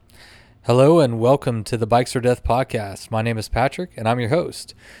Hello and welcome to the Bikes or Death podcast. My name is Patrick and I'm your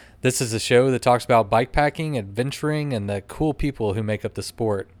host. This is a show that talks about bikepacking, adventuring, and the cool people who make up the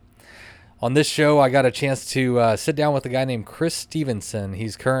sport. On this show, I got a chance to sit down with a guy named Chris Stevenson.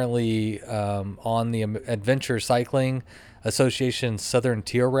 He's currently on the Adventure Cycling Association Southern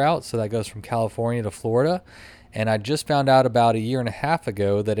Tier Route, so that goes from California to Florida. And I just found out about a year and a half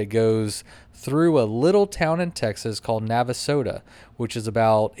ago that it goes through a little town in Texas called Navasota, which is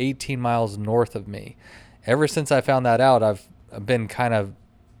about 18 miles north of me. Ever since I found that out, I've been kind of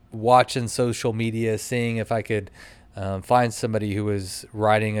watching social media, seeing if I could find somebody who was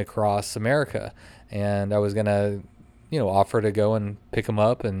riding across America. And I was going to, offer to go and pick them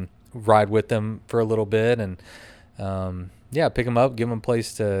up and ride with them for a little bit. And, pick them up, give them a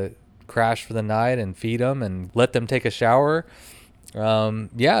place to crash for the night and feed them and let them take a shower.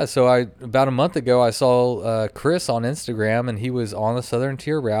 So about a month ago I saw Chris on Instagram, and he was on the Southern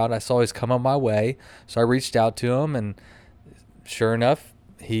Tier route. I saw he's come on my way, so I reached out to him, and sure enough,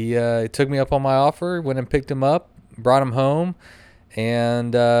 he took me up on my offer, went and picked him up, brought him home,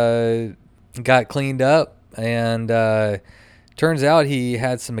 and got cleaned up. And turns out he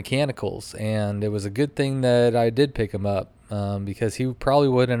had some mechanicals, and it was a good thing that I did pick him up. Because he probably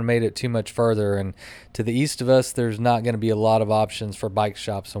wouldn't have made it too much further. And to the east of us, there's not going to be a lot of options for bike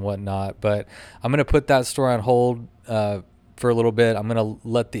shops and whatnot. But I'm going to put that story on hold for a little bit. I'm going to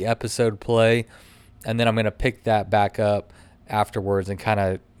let the episode play, and then I'm going to pick that back up afterwards and kind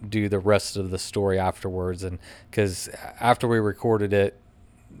of do the rest of the story afterwards. And because after we recorded it,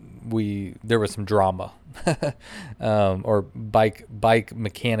 there was some drama or bike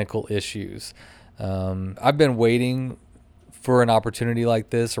mechanical issues. I've been waiting for an opportunity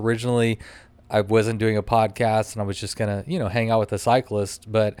like this. Originally, I wasn't doing a podcast and I was just going to, hang out with a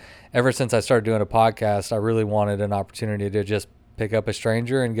cyclist. But ever since I started doing a podcast, I really wanted an opportunity to just pick up a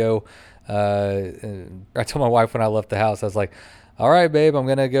stranger and go. I told my wife when I left the house, I was like, all right, babe, I'm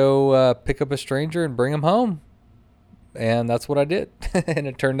going to go pick up a stranger and bring him home. And that's what I did. And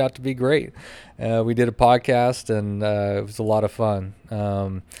it turned out to be great. We did a podcast, and it was a lot of fun.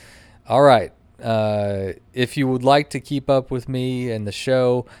 All right. If you would like to keep up with me and the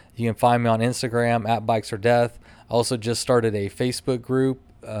show, you can find me on Instagram at Bikes or Death. I also just started a Facebook group,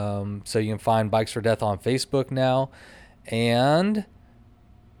 so you can find Bikes or Death on Facebook now. And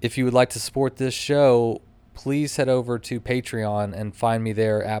if you would like to support this show, please head over to Patreon and find me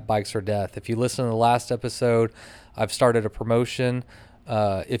there at Bikes or Death. If you listen to the last episode, I've started a promotion.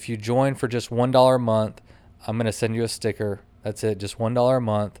 If you join for just $1 a month, I'm going to send you a sticker. That's it, just $1 a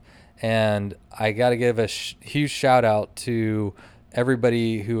month. And I got to give a huge shout out to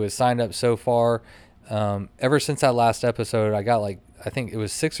everybody who has signed up so far. Ever since that last episode, I got I think it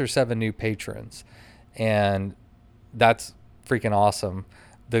was 6 or 7 new patrons. And that's freaking awesome.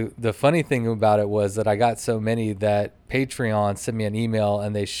 The funny thing about it was that I got so many that Patreon sent me an email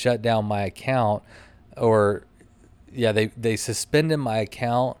and they shut down my account, they suspended my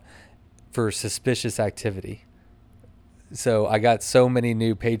account for suspicious activity. So I got so many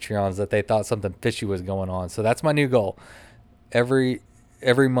new Patreons that they thought something fishy was going on. So that's my new goal. Every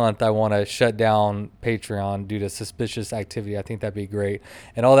month I want to shut down Patreon due to suspicious activity. I think that'd be great.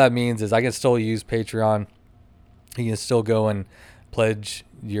 And all that means is I can still use Patreon. You can still go and pledge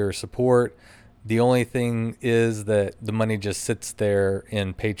your support. The only thing is that the money just sits there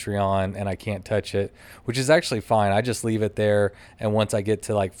in Patreon and I can't touch it, which is actually fine. I just leave it there. And once I get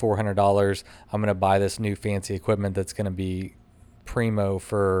to $400, I'm going to buy this new fancy equipment that's going to be primo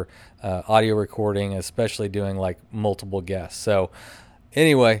for audio recording, especially doing multiple guests. So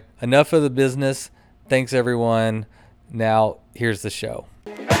anyway, enough of the business. Thanks everyone. Now here's the show.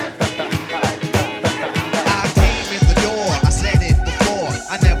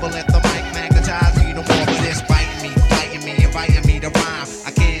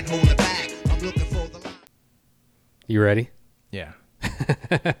 You ready? Yeah.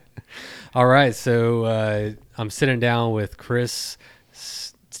 All right. So I'm sitting down with Chris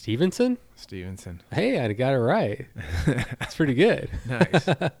Stevenson. Hey, I got it right. That's pretty good. Nice.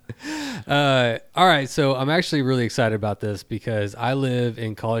 All right. So I'm actually really excited about this because I live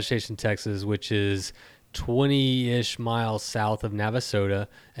in College Station, Texas, which is 20-ish miles south of Navasota.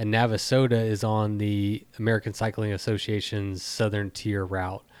 And Navasota is on the American Cycling Association's Southern Tier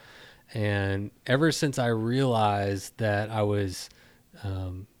route. And ever since I realized that I was,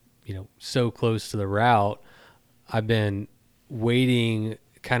 so close to the route, I've been waiting,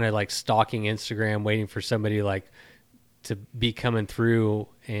 kind of stalking Instagram, waiting for somebody to be coming through,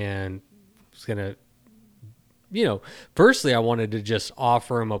 and was going to, firstly, I wanted to just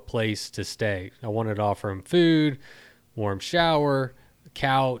offer him a place to stay. I wanted to offer him food, warm shower,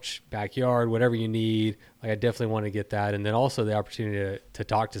 couch, backyard, whatever you need. Like I definitely want to get that. And then also the opportunity to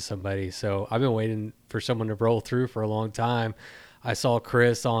talk to somebody. So I've been waiting for someone to roll through for a long time. I saw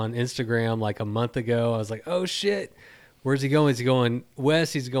Chris on Instagram like a month ago. I was like, oh shit, where's he going? Is he going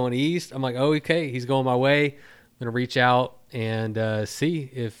west? He's going east. I'm like, oh, okay. He's going my way. I'm going to reach out and see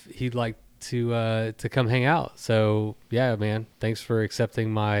if he'd like to come hang out. So yeah, man, thanks for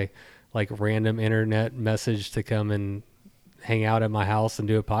accepting my like random internet message to come and hang out at my house and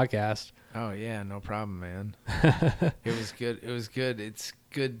do a podcast. Oh yeah, no problem, man. It was good. It's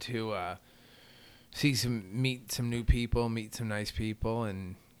good to meet some new people, meet some nice people,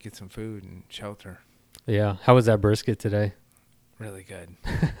 and get some food and shelter. Yeah. How was that brisket today? Really good.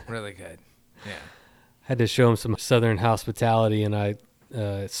 Really good. Yeah. Had to show him some Southern hospitality, and I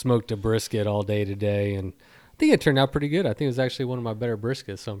smoked a brisket all day today, and I think it turned out pretty good. I think it was actually one of my better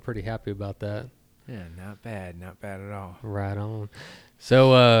briskets, so I'm pretty happy about that. Yeah, not bad at all. Right on.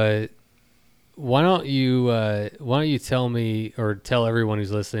 So why don't you tell me or tell everyone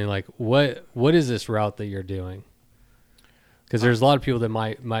who's listening, like what is this route that you're doing? Because there's a lot of people that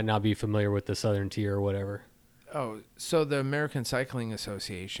might not be familiar with the Southern Tier or whatever. Oh, so the American Cycling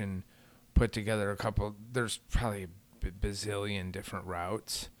Association put together there's probably a bazillion different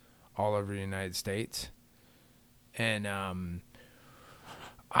routes all over the United States. And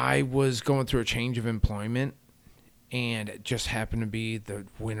I was going through a change of employment, and it just happened to be the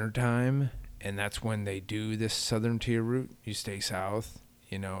winter time, and that's when they do this Southern Tier route. You stay south,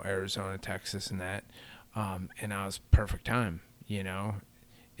 Arizona, Texas, and that. And I was perfect time,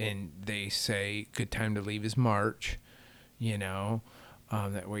 and they say good time to leave is March,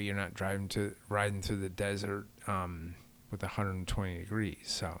 that way you're not riding through the desert with 120 degrees.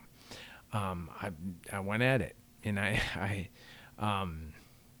 So I went at it, and I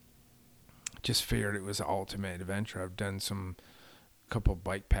just figured it was the ultimate adventure. I've done a couple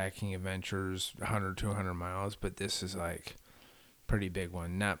bike packing adventures, 100, 200 miles, but this is like pretty big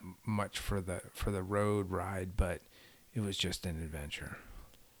one. Not much for the road ride, but it was just an adventure.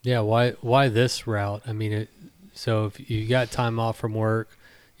 Yeah, why this route? I mean, so if you got time off from work,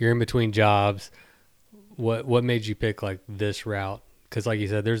 you're in between jobs, what made you pick like this route? Because like you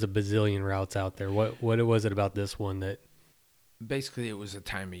said, there's a bazillion routes out there. What was it about this one that? Basically, it was a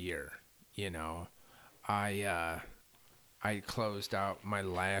time of year. I closed out my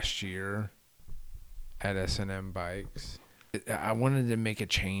last year at S&M Bikes. I wanted to make a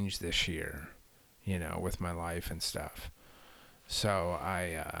change this year, with my life and stuff. So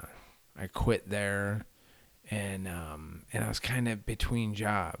I quit there, and I was kind of between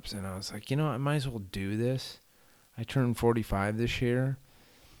jobs, and I was like, I might as well do this. I turned 45 this year,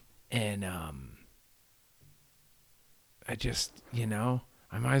 and I just,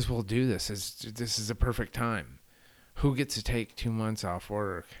 I might as well do this. This is a perfect time. Who gets to take 2 months off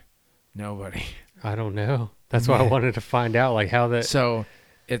work? Nobody. I don't know. That's why I wanted to find out like how that. So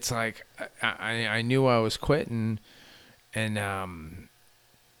it's like I knew I was quitting, and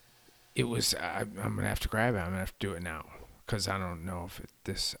it was I'm gonna have to grab it. I'm gonna have to do it now because I don't know if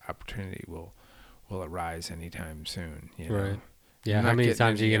this opportunity will arise anytime soon. Right. Yeah. How many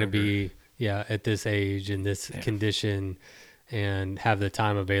times are you gonna be at this age in this condition and have the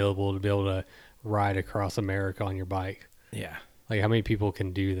time available to be able to ride across America on your bike? Yeah. Like how many people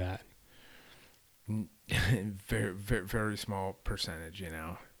can do that? Very, very, very small percentage,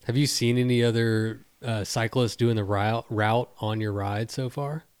 Have you seen any other cyclists doing the route on your ride so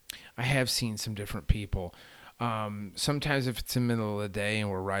far? I have seen some different people. Sometimes if it's in the middle of the day and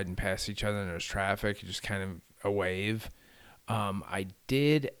we're riding past each other and there's traffic, just kind of a wave. I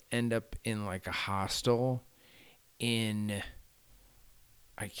did end up in like a hostel in,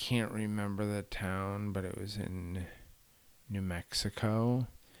 I can't remember the town, but it was in New Mexico.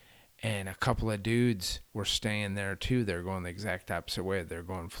 And a couple of dudes were staying there too. They're going the exact opposite way. They're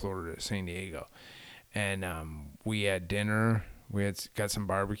going Florida to San Diego. And we had dinner. We got some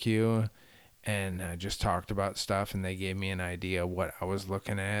barbecue and just talked about stuff. And they gave me an idea of what I was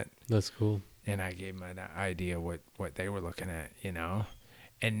looking at. That's cool. And I gave them an idea what they were looking at,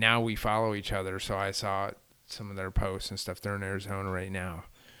 And now we follow each other. So I saw some of their posts and stuff. They're in Arizona right now.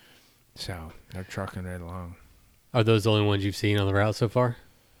 So they're trucking right along. Are those the only ones you've seen on the route so far?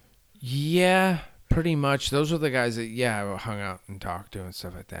 Yeah, pretty much. Those were the guys that, I hung out and talked to and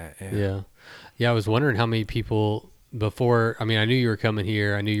stuff like that. Yeah. I was wondering how many people before. I mean, I knew you were coming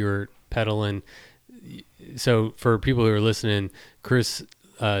here. I knew you were pedaling. So for people who are listening, Chris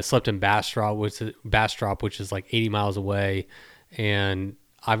slept in Bastrop, which is like 80 miles away. And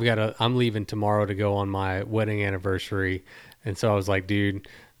I'm leaving tomorrow to go on my wedding anniversary. And so I was like, dude,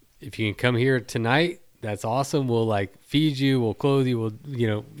 if you can come here tonight, that's awesome. We'll like feed you, we'll clothe you, we'll, you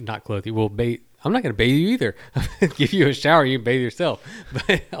know, not clothe you, we'll bathe. I'm not going to bathe you either. Give you a shower, you can bathe yourself,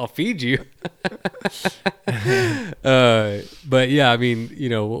 but I'll feed you. But yeah, I mean, you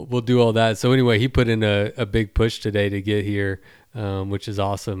know, we'll do all that. So anyway, he put in a big push today to get here, which is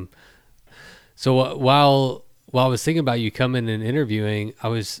awesome. So while I was thinking about you coming and interviewing, I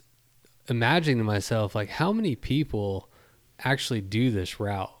was imagining to myself, like, how many people actually do this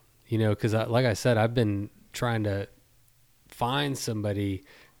route? You know, because like I said, I've been trying to find somebody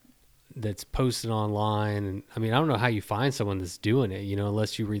that's posted online. And I mean, I don't know how you find someone that's doing it, you know,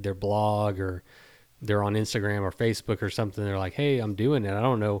 unless you read their blog or they're on Instagram or Facebook or something. They're like, hey, I'm doing it. I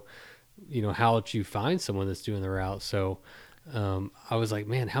don't know, you know, how you find someone that's doing the route. So I was like,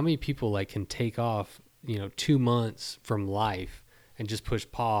 man, how many people like can take off, you know, 2 months from life and just push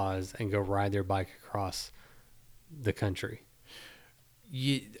pause and go ride their bike across the country?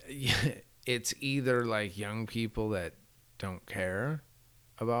 It's either like young people that don't care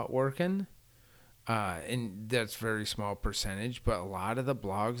about working, and that's very small percentage, but a lot of the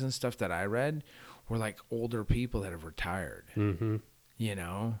blogs and stuff that I read were like older people that have retired. Mm-hmm. You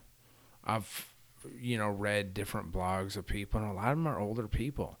know, I've, you know, read different blogs of people, and a lot of them are older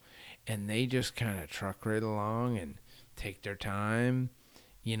people, and they just kind of truck right along and take their time.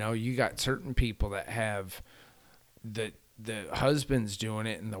 You know, you got certain people that have the husband's doing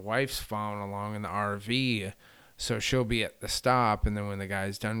it and the wife's following along in the RV. So she'll be at the stop, and then when the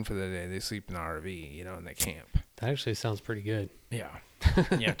guy's done for the day, they sleep in the RV, you know, and they camp. That actually sounds pretty good. Yeah.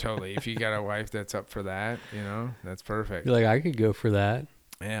 Yeah, totally. If you got a wife that's up for that, you know, that's perfect. You're like, I could go for that.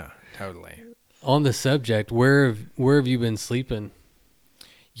 Yeah, totally. On the subject, where have you been sleeping?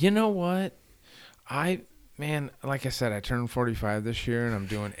 You know what? Man, like I said, I turned 45 this year, and I'm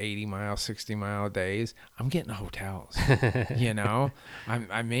doing 80-mile, 60-mile days. I'm getting hotels, you know.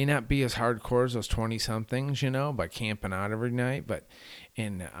 I may not be as hardcore as those 20-somethings, you know, by camping out every night,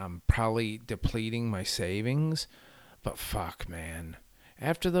 and I'm probably depleting my savings. But fuck, man.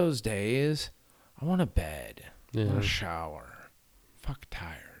 After those days, I want a bed. I want a shower. Fuck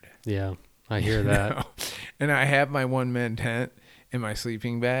tired. Yeah, I hear that. know? And I have my one-man tent in my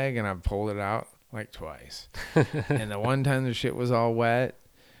sleeping bag, and I've pulled it out like twice. And the one time the shit was all wet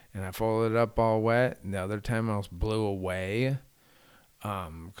and I folded it up all wet, and the other time I was blew away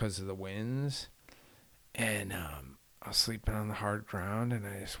because of the winds, and I was sleeping on the hard ground, and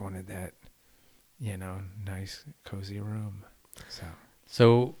I just wanted that, you know, nice cozy room.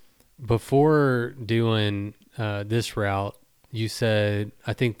 So before doing this route, you said,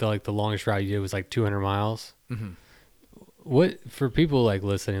 I think the longest route you did was like 200 miles. Mm-hmm. What, for people like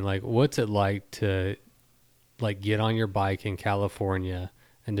listening, like what's it like to like get on your bike in California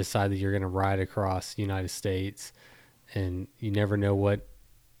and decide that you're going to ride across the United States, and you never know what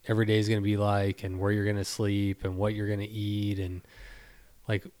every day is going to be like and where you're going to sleep and what you're going to eat, and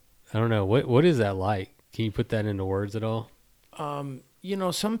like, I don't know, what is that like? Can you put that into words at all? You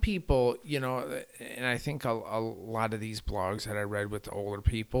know, some people, you know, and I think a lot of these blogs that I read with the older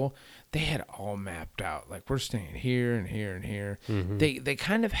people, they had all mapped out. Like, we're staying here and here and here. Mm-hmm. They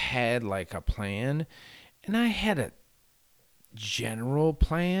kind of had like a plan, and I had a general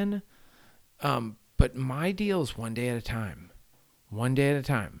plan. But my deal is one day at a time. One day at a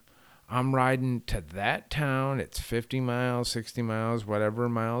time. I'm riding to that town. It's 50 miles, 60 miles, whatever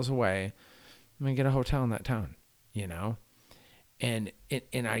miles away. I'm going to get a hotel in that town, you know? And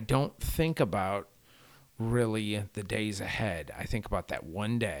I don't think about really the days ahead. I think about that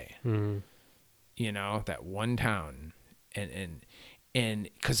one day, you know, that one town. And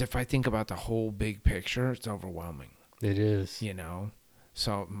because if I think about the whole big picture, it's overwhelming. It is. You know?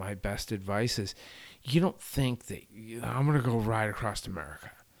 So my best advice is, you don't think that I'm going to go ride across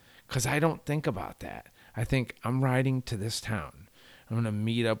America. Because I don't think about that. I think I'm riding to this town. I'm going to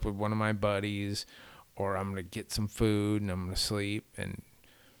meet up with one of my buddies, or I'm going to get some food, and I'm going to sleep, and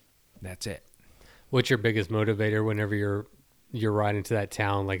that's it. What's your biggest motivator whenever you're riding to that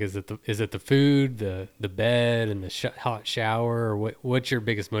town? Like, is it the food, the bed, and the hot shower, or what's your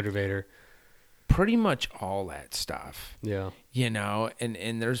biggest motivator? Pretty much all that stuff. Yeah. You know,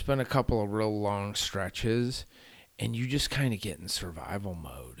 and there's been a couple of real long stretches, and you just kind of get in survival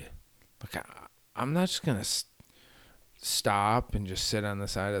mode. Like, I'm not just going to stop and just sit on the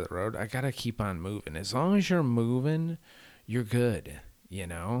side of the road. I got to keep on moving. As long as you're moving, you're good, you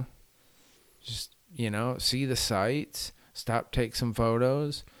know? Just, you know, see the sights, stop, take some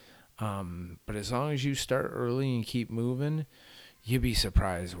photos. But as long as you start early and keep moving, you'd be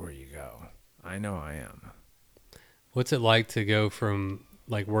surprised where you go. I know I am. What's it like to go from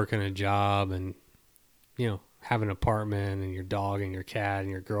like working a job and, you know, have an apartment and your dog and your cat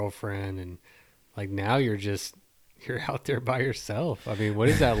and your girlfriend and Like now you're out there by yourself. I mean, what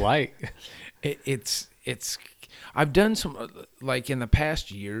is that like? It's I've done some, like in the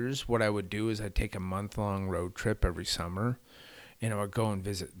past years, what I would do is I'd take a month-long road trip every summer, and I would go and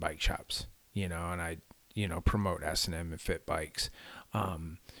visit bike shops, and I, promote S&M and Fit Bikes.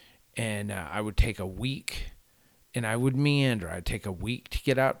 And I would take a week, and I would meander. I'd take a week to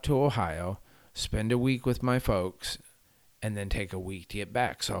get out to Ohio, spend a week with my folks, and then take a week to get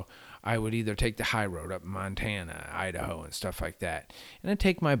back. So I would either take the high road up in Montana, Idaho, and stuff like that, and I'd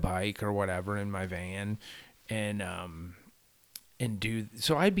take my bike or whatever in my van, and do.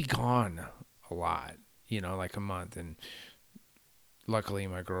 So I'd be gone a lot, like a month, and luckily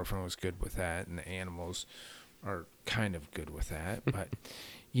my girlfriend was good with that, and the animals are kind of good with that, but.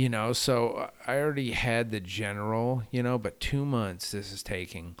 So I already had the general, but 2 months this is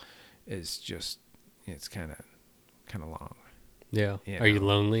taking is just, it's kind of long. Yeah. Are you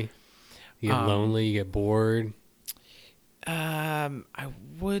lonely? You get lonely, you get bored? I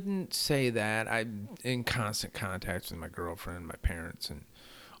wouldn't say that. I'm in constant contact with my girlfriend, my parents, and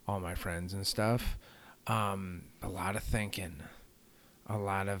all my friends and stuff. A lot of thinking, a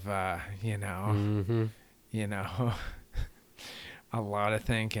lot of, Mm-hmm. A lot of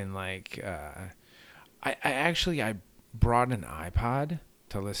thinking. Like, I brought an iPod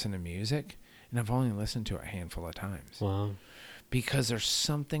to listen to music, and I've only listened to it a handful of times. Wow. Because there's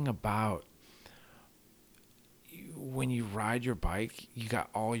something about when you ride your bike, you got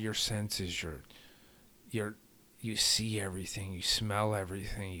all your senses. You see everything, you smell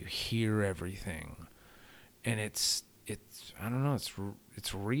everything, you hear everything, and it's I don't know,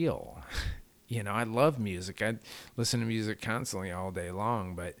 it's real. I love music. I listen to music constantly all day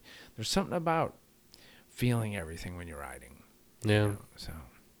long, but there's something about feeling everything when you're riding. Yeah. So.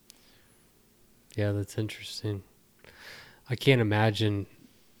 Yeah, that's interesting. I can't imagine.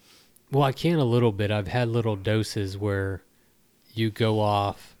 Well, I can a little bit. I've had little doses where you go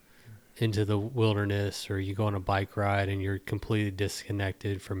off into the wilderness or you go on a bike ride and you're completely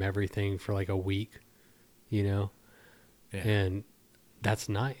disconnected from everything for like a week, Yeah. And that's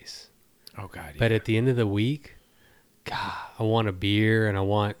nice. Oh God. Yeah. But at the end of the week, God, I want a beer and I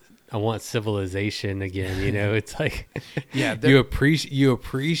want civilization again. It's like, yeah, you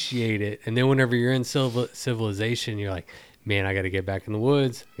appreciate it, and then whenever you're in civilization, you're like, man, I got to get back in the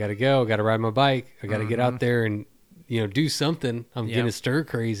woods. I got to go. I got to ride my bike. I got to get out there and do something. I'm getting stir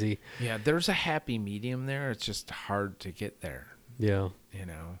crazy. Yeah, there's a happy medium there. It's just hard to get there. Yeah.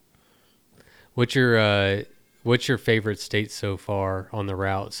 What's your favorite state so far on the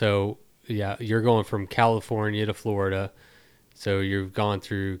route? So yeah, you're going from California to Florida. So you've gone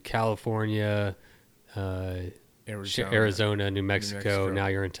through California, Arizona, New Mexico. Now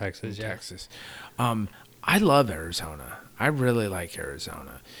you're in Texas. Texas. I love Arizona. I really like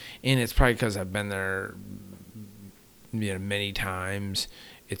Arizona, and it's probably because I've been there, many times.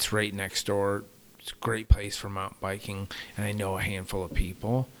 It's right next door. It's a great place for mountain biking, and I know a handful of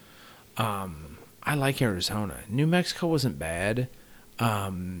people. I like Arizona. New Mexico wasn't bad,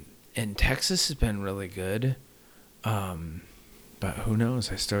 and Texas has been really good. But who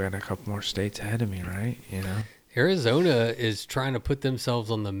knows? I still got a couple more states ahead of me, right? Arizona is trying to put themselves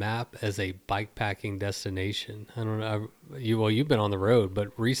on the map as a bikepacking destination. I don't know. You've been on the road,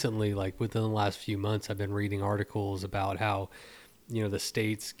 but recently, like within the last few months, I've been reading articles about how, the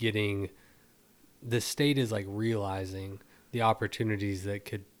state is like realizing the opportunities that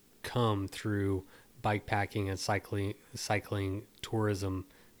could come through bikepacking and cycling tourism.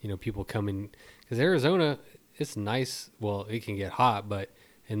 People coming, because Arizona, it's nice. Well, it can get hot, but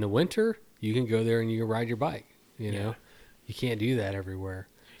in the winter, you can go there and you can ride your bike. You can't do that everywhere.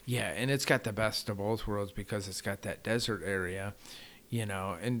 Yeah, and it's got the best of both worlds because it's got that desert area,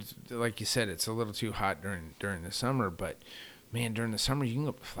 and like you said, it's a little too hot during the summer, but man, during the summer you can go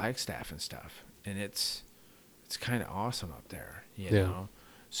up to Flagstaff and stuff, and it's kind of awesome up there, you know.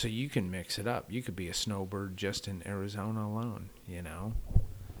 So you can mix it up. You could be a snowbird just in Arizona alone, You know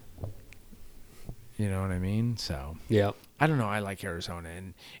what I mean? So yeah, I don't know. I like Arizona,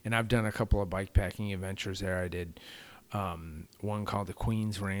 and I've done a couple of bikepacking adventures there. I did one called the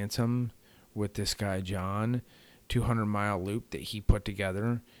Queen's Ransom with this guy John, 200-mile loop that he put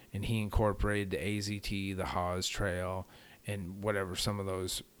together, and he incorporated the AZT, the Hawes Trail, and whatever some of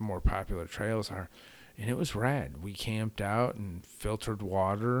those more popular trails are, and it was rad. We camped out and filtered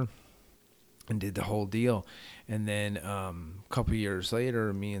water and did the whole deal. And then a couple years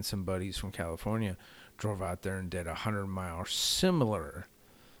later, me and some buddies from California drove out there and did a 100-mile similar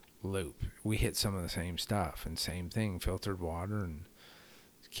loop. We hit some of the same stuff and same thing, filtered water and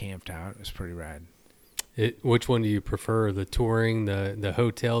camped out. It was pretty rad. Which one do you prefer? The touring, the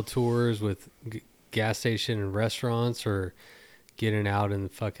hotel tours with gas station and restaurants, or getting out in the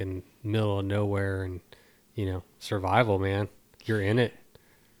fucking middle of nowhere and, survival, man? You're in it.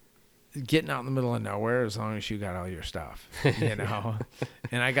 Getting out in the middle of nowhere, as long as you got all your stuff, and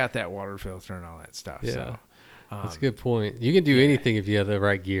I got that water filter and all that stuff. Yeah. So That's a good point. You can do anything if you have the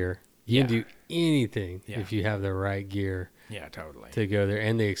right gear. You can do anything Yeah. if you have the right gear yeah, totally. to go there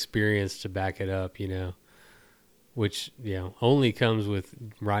and the experience to back it up, which, only comes with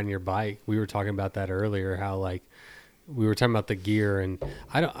riding your bike. We were talking about that earlier, how like we were talking about the gear, and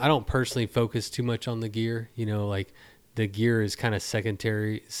I don't personally focus too much on the gear, like the gear is kind of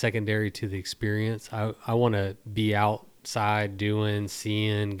secondary to the experience. I want to be outside doing,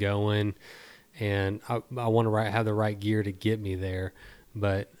 seeing, going, and I want to have the right gear to get me there.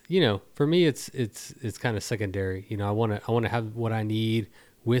 But, for me, it's kind of secondary. I want to have what I need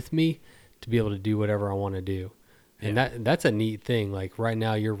with me to be able to do whatever I want to do. And that's a neat thing. Like right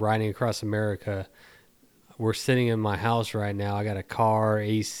now you're riding across America. We're sitting in my house right now. I got a car,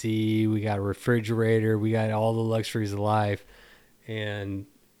 AC, we got a refrigerator, we got all the luxuries of life. And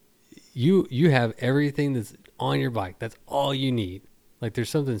you have everything that's on your bike. That's all you need. Like there's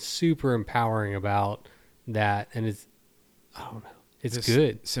something super empowering about that. And I don't know. It's Just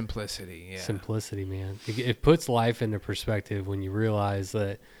good. Simplicity. Yeah. Simplicity, man. It puts life into perspective when you realize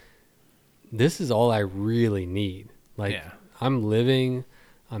that this is all I really need. Like I'm living,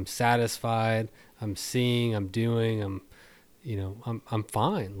 I'm satisfied, I'm seeing, I'm doing, I'm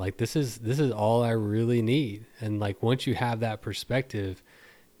fine. Like this is all I really need. And like once you have that perspective,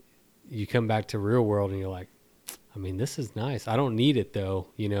 you come back to real world and you're like, I mean, this is nice. I don't need it though,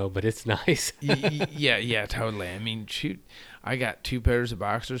 but it's nice. Yeah, totally. I mean, shoot, I got 2 pairs of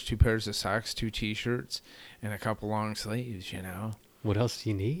boxers, 2 pairs of socks, 2 t-shirts, and a couple long sleeves, What else do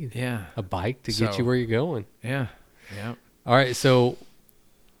you need? Yeah. A bike to get you where you're going. Yeah. Yeah. All right. So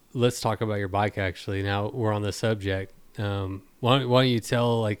let's talk about your bike actually. Now we're on the subject. Why don't you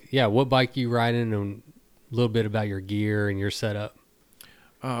tell what bike you riding and a little bit about your gear and your setup?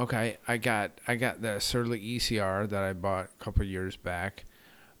 Oh, okay. I got the Surly ECR that I bought a couple of years back.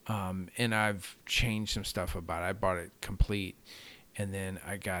 And I've changed some stuff about it. I bought it complete, and then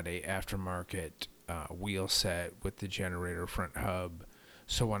I got a aftermarket wheel set with the generator front hub.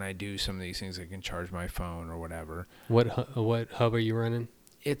 So when I do some of these things, I can charge my phone or whatever. What hub are you running?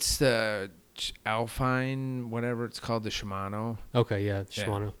 It's the Alpine, whatever it's called, the Shimano. Okay, yeah,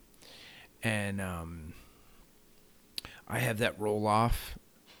 Shimano. And I have that roll-off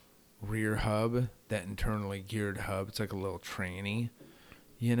rear hub, that internally geared hub. It's like a little tranny.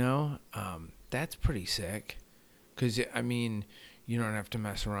 That's pretty sick. Because, I mean, you don't have to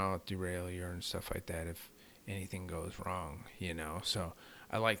mess around with derailleur and stuff like that if anything goes wrong, So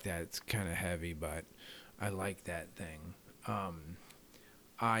I like that. It's kind of heavy, but I like that thing.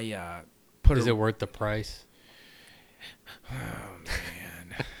 Is it worth the price? Oh,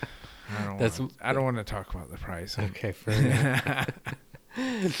 man. I don't want to talk about the price. Okay, fair enough.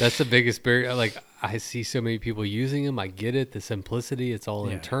 That's the biggest barrier. Like, I see so many people using them. I get it. The simplicity, it's all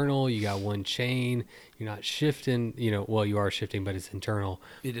internal. You got one chain. You're not shifting. Well, you are shifting, but it's internal.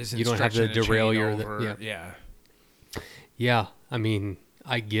 It isn't. You don't have the derailleur. Yeah. I mean,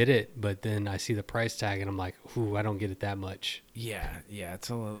 I get it, but then I see the price tag and I'm like, ooh, I don't get it that much. Yeah. It's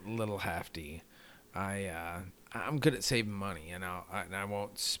a little hefty. I'm good at saving money, and I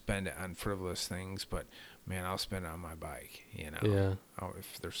won't spend it on frivolous things, but man, I'll spend it on my bike, Yeah.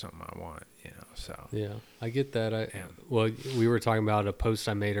 If there's something I want, so. Yeah, I get that. Well, we were talking about a post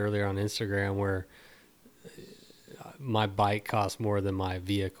I made earlier on Instagram where my bike costs more than my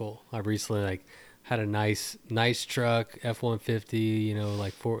vehicle. I recently had a nice truck,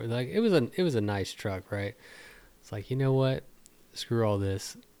 F-150, it was a nice truck, right? It's like, you know what? Screw all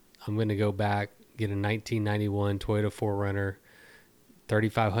this. I'm going to go back, get a 1991 Toyota 4Runner,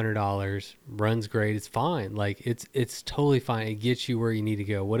 $3,500, runs great. It's fine. Like it's totally fine. It gets you where you need to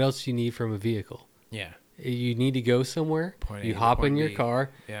go. What else do you need from a vehicle? Yeah. You need to go somewhere. You hop in your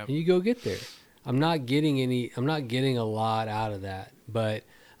car and you go get there. I'm not getting a lot out of that, but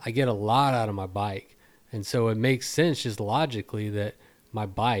I get a lot out of my bike. And so it makes sense just logically that my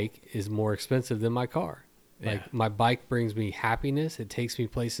bike is more expensive than my car. Like my bike brings me happiness. It takes me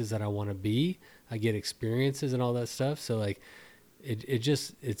places that I want to be. I get experiences and all that stuff. So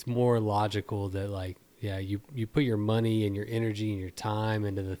it's more logical that you put your money and your energy and your time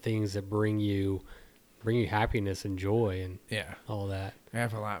into the things that bring you happiness and joy and all that. I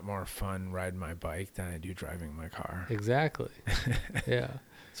have a lot more fun riding my bike than I do driving my car. Exactly. Yeah.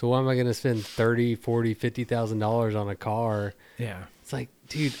 So why am I going to spend $30,000, $40,000, $50,000 on a car? Yeah. It's like,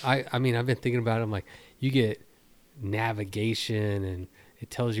 dude, I mean, I've been thinking about it. I'm like, you get navigation, and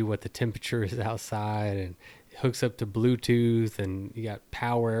it tells you what the temperature is outside, and it hooks up to Bluetooth, and you got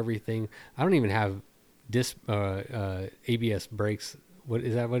power, everything. I don't even have ABS brakes. What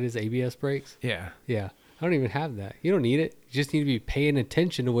is that? What is ABS brakes? Yeah. Yeah. I don't even have that. You don't need it. You just need to be paying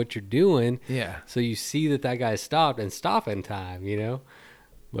attention to what you're doing. Yeah. So you see that guy stopped and stop in time,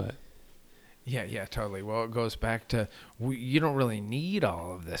 But Yeah, totally. Well, it goes back to you don't really need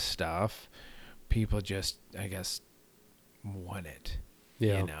all of this stuff. People just, I guess, want it.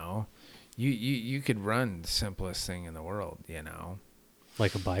 yeah, You could run the simplest thing in the world.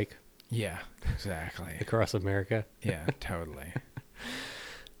 like a bike Yeah, exactly. across America. Yeah, totally.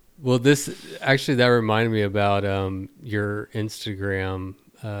 Well, that reminded me about your Instagram.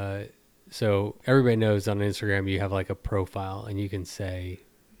 So everybody knows on Instagram you have like a profile, and you can say,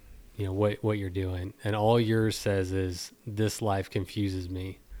 what you're doing, and all yours says is, "This life confuses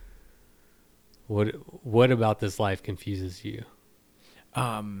me." What about this life confuses you?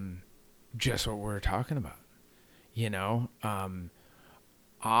 Just what we're talking about.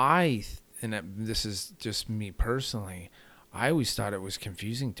 This is just me personally. I always thought it was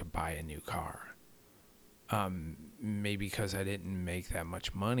confusing to buy a new car. Maybe because I didn't make that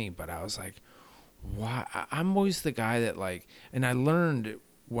much money, but I was like, why? I'm always the guy that and I learned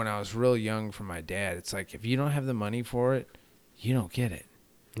when I was real young from my dad, it's like, if you don't have the money for it, you don't get it.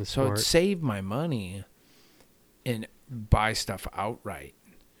 That's so smart. I'd save my money and buy stuff outright.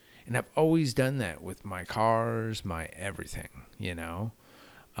 And I've always done that with my cars, my everything,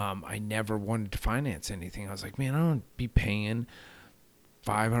 I never wanted to finance anything. I was like, man, I don't be paying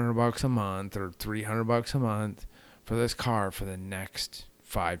 $500 a month or $300 a month for this car for the next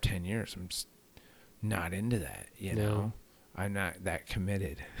 5-10 years. I'm just not into that, No. I'm not that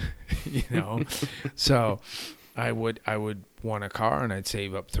committed, So I would want a car, and I'd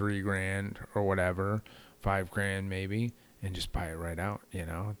save up $3,000 or whatever, $5,000 maybe, and just buy it right out, Then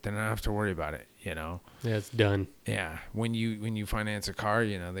I don't have to worry about it, Yeah, it's done. Yeah, when you finance a car,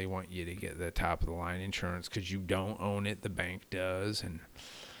 they want you to get the top of the line insurance because you don't own it, the bank does, and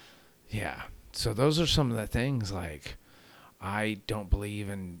yeah. So those are some of the things, I don't believe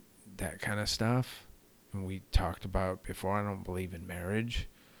in that kind of stuff. And we talked about before, I don't believe in marriage.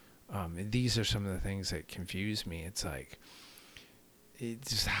 And these are some of the things that confuse me. It's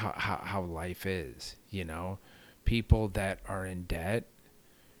it's just how life is, People that are in debt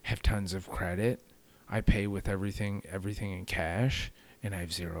have tons of credit. I pay with everything in cash, and I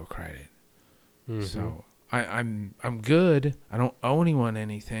have zero credit. Mm-hmm. So I'm good. I don't owe anyone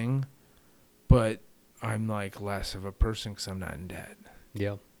anything, but I'm less of a person because I'm not in debt.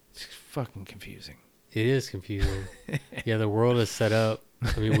 Yeah. It's fucking confusing. It is confusing. Yeah, the world is set up.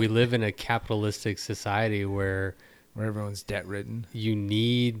 I mean, we live in a capitalistic society where everyone's debt ridden. You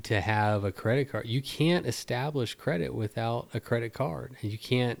need to have a credit card. You can't establish credit without a credit card. And you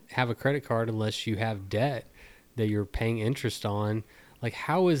can't have a credit card unless you have debt that you're paying interest on.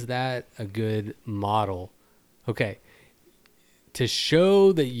 How is that a good model? Okay. To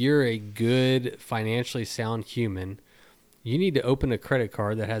show that you're a good, financially sound human, you need to open a credit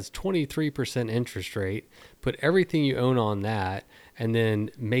card that has 23% interest rate, put everything you own on that, and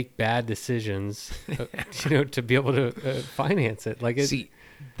then make bad decisions, to be able to finance it. See,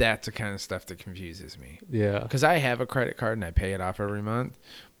 that's the kind of stuff that confuses me. Yeah. Because I have a credit card and I pay it off every month,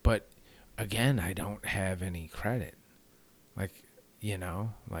 but again, I don't have any credit.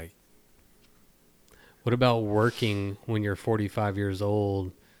 What about working when you're 45 years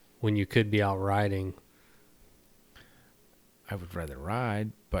old, when you could be out riding? I would rather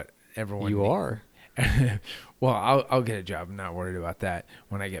ride, but everyone... You are. Well, I'll get a job. I'm not worried about that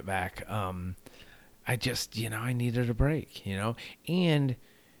when I get back. I just, I needed a break, and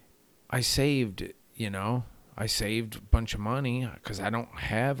I saved a bunch of money because I don't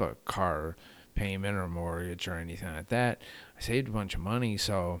have a car payment or mortgage or anything like that. I saved a bunch of money,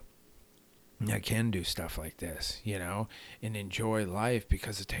 so I can do stuff like this, and enjoy life,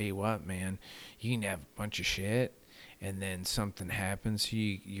 because I tell you what, man, you can have a bunch of shit and then something happens,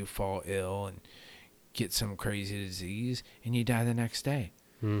 you fall ill and get some crazy disease, and you die the next day.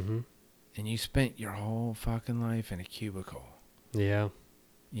 Mm-hmm. And you spent your whole fucking life in a cubicle. Yeah.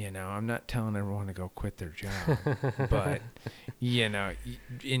 I'm not telling everyone to go quit their job, but, enjoy.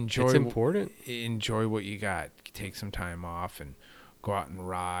 It's important. Enjoy what you got. Take some time off and go out and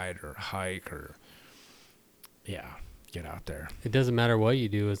ride or hike or, get out there. It doesn't matter what you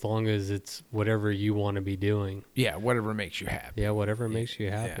do as long as it's whatever you want to be doing. Yeah, whatever makes you happy. Yeah, whatever makes you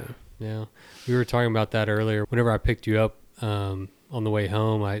happy. Yeah. We were talking about that earlier. Whenever I picked you up on the way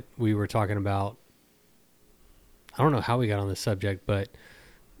home, we were talking about, I don't know how we got on this subject, but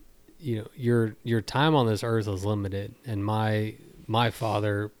your time on this earth is limited. And my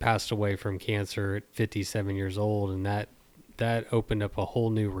father passed away from cancer at 57 years old, and that opened up a whole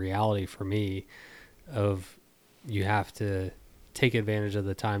new reality for me of you have to take advantage of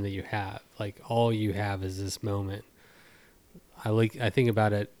the time that you have. Like, all you have is this moment. I think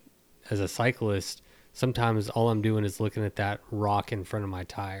about it as a cyclist. Sometimes all I'm doing is looking at that rock in front of my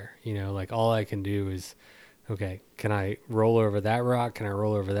tire. Like, all I can do is, okay, can I roll over that rock? Can I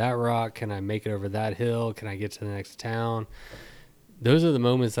roll over that rock? Can I make it over that hill? Can I get to the next town? Those are the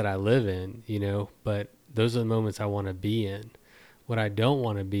moments that I live in, but those are the moments I want to be in. What I don't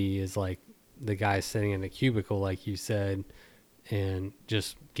want to be is like the guy sitting in a cubicle, like you said, and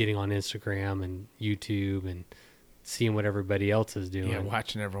just getting on Instagram and YouTube and seeing what everybody else is doing. Yeah,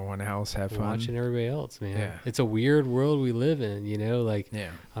 watching everyone else have fun. Watching everybody else, man. Yeah. It's a weird world we live in, like Yeah.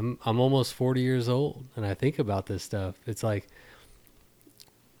 I'm almost 40 years old, and I think about this stuff. It's like,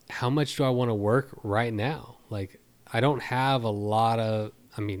 how much do I want to work right now? Like, I don't have a lot of,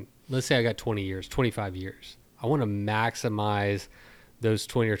 let's say I got 20 years, 25 years. I want to maximize those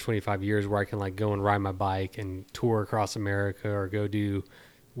 20 or 25 years where I can like go and ride my bike and tour across America, or go do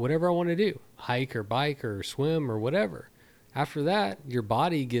whatever I want to do, hike or bike or swim or whatever. After that, your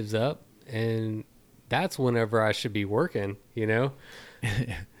body gives up, and that's whenever I should be working, Anyway,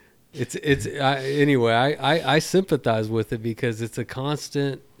 I sympathize with it, because it's a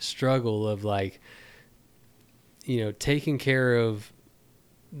constant struggle of like, taking care of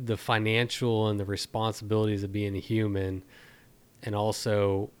the financial and the responsibilities of being a human, and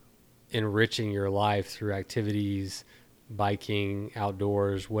also enriching your life through activities, biking,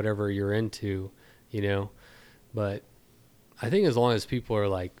 outdoors, whatever you're into, But I think as long as people are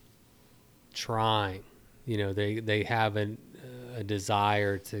like trying, they have a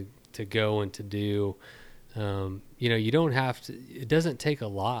desire to go and to do, you don't have to, it doesn't take a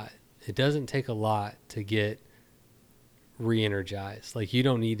lot. It doesn't take a lot to get re-energized. Like, you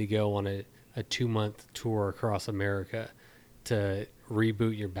don't need to go on a 2-month tour across America to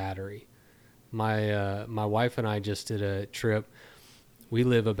reboot your battery. My wife and I just did a trip. We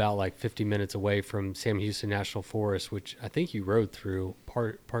live about like 50 minutes away from Sam Houston National Forest, which I think you rode through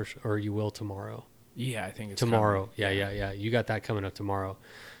or you will tomorrow. Yeah, I think it's tomorrow. coming. Yeah. You got that coming up tomorrow.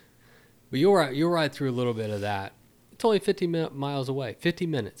 But you'll ride through a little bit of that. It's only 50 miles away. 50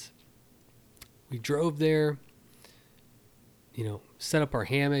 minutes. We drove there, set up our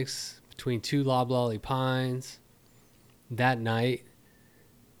hammocks between 2 loblolly pines. That night,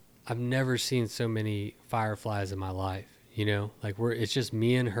 I've never seen so many fireflies in my life. Like, it's just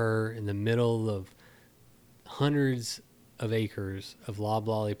me and her in the middle of hundreds of acres of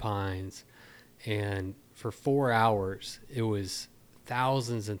loblolly pines. And for 4 hours, it was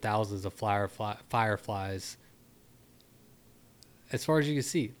thousands and thousands of fireflies. As far as you can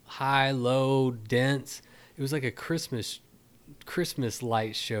see, high, low, dense. It was like a Christmas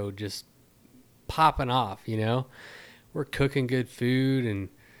light show just popping off, We're cooking good food, and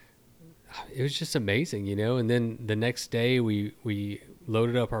it was just amazing, And then the next day we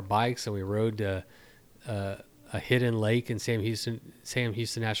loaded up our bikes and we rode to a hidden lake in Sam Houston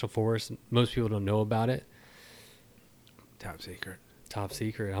National Forest. Most people don't know about it. Top secret.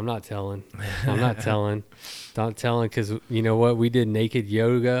 I'm not telling. Not telling, because you know what? We did naked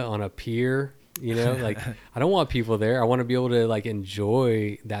yoga on a pier. Like, I don't want people there. I want to be able to like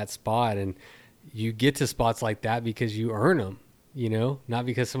enjoy that spot. And you get to spots like that because you earn them, not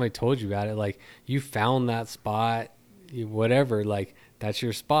because somebody told you about it. Like, you found that spot, whatever, like that's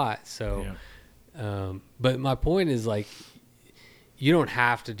your spot. So, yeah. But my point is, like, you don't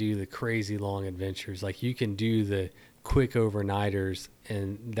have to do the crazy long adventures. Like, you can do the quick overnighters.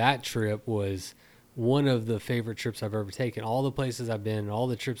 And that trip was one of the favorite trips I've ever taken. All the places I've been, all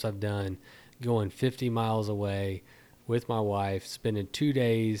the trips I've done, going 50 miles away with my wife, spending 3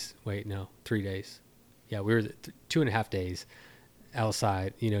 days. Yeah, we were 2.5 days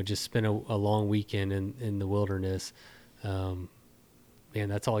outside, just spend a long weekend in the wilderness. Man,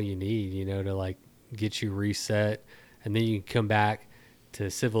 that's all you need, to like get you reset. And then you can come back to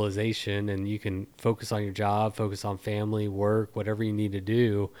civilization and you can focus on your job, focus on family, work, whatever you need to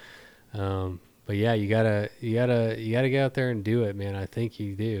do. But yeah, you gotta get out there and do it, man. I think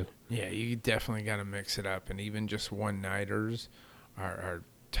you do. Yeah, you definitely got to mix it up, and even just one-nighters are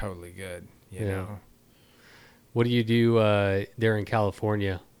totally good, you know. What do you do there in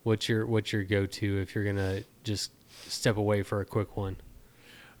California? What's your go-to if you're gonna just step away for a quick one?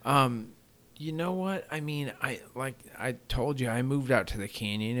 You know what? I mean, I told you, I moved out to the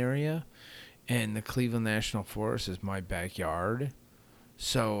Canyon area, and the Cleveland National Forest is my backyard.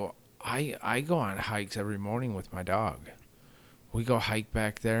 So I go on hikes every morning with my dog. we go hike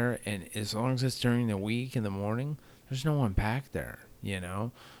back there, and as long as it's during the week in the morning, there's no one back there,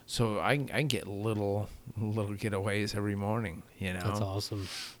 So I can get little getaways every morning, That's awesome.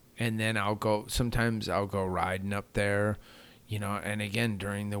 And then sometimes I'll go riding up there, and again,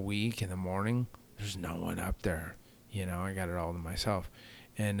 during the week in the morning, there's no one up there, I got it all to myself.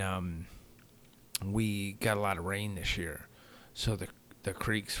 And we got a lot of rain this year, so the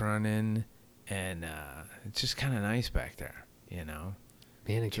creek's running, and it's just kind of nice back there, Man,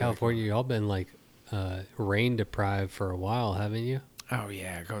 in California, y'all been like rain deprived for a while, haven't you? Oh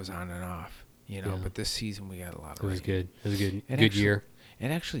yeah, it goes on and off, But this season we got a lot of rain. It was good. It was a good Actually, year.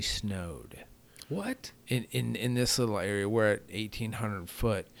 It actually snowed. What? In this little area, we're at 1,800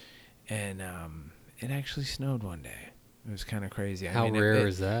 foot, and it actually snowed one day. It was kind of crazy. How rare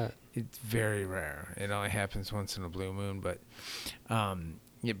is that? It's very rare. It only happens once in a blue moon, but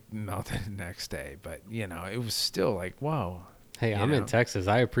it melted the next day. But it was still like, whoa. Hey, I'm in Texas.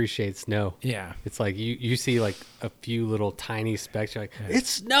 I appreciate snow. Yeah. It's like you see like a few little tiny specks. You're like, it's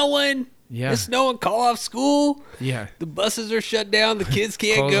snowing. Yeah. It's snowing. Call off school. Yeah. The buses are shut down. The kids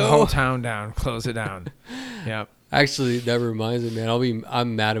can't Close go. the whole town down. Close it down. Yep. Actually, that reminds me, man.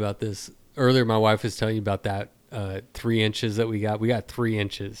 I'm mad about this. Earlier, my wife was telling you about that 3 inches that we got. We got 3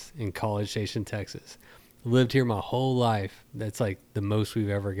 inches in College Station, Texas. Lived here my whole life. That's like the most we've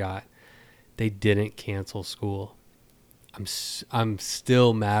ever got. They didn't cancel school. I'm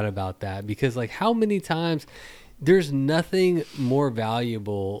still mad about that because like how many times there's nothing more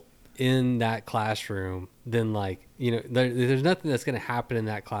valuable in that classroom than like, there's nothing that's going to happen in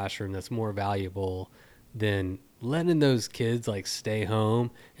that classroom that's more valuable than letting those kids like stay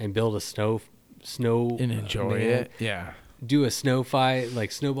home and build a snow and enjoy it. Yeah. Do a snow fight,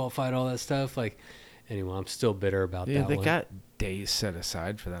 like snowball fight, all that stuff. Like, anyway, I'm still bitter about that. They got days set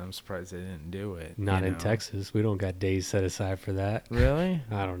aside for that. I'm surprised they didn't do it. Not in Texas. We don't got days set aside for that. Really?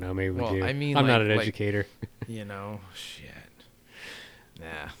 I don't know. Maybe we do. I mean, I'm not an educator. Shit.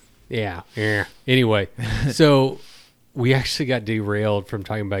 Nah. Yeah. Anyway, so we actually got derailed from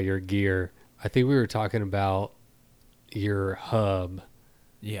talking about your gear. I think we were talking about your hub.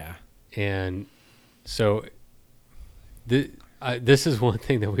 Yeah. And so this is one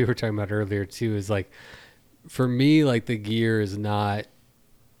thing that we were talking about earlier too, is like, for me, like the gear is not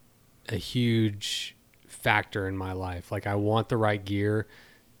a huge factor in my life. Like I want the right gear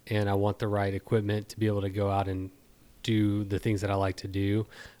and I want the right equipment to be able to go out and do the things that I like to do.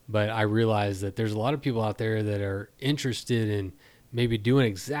 But I realize that there's a lot of people out there that are interested in maybe doing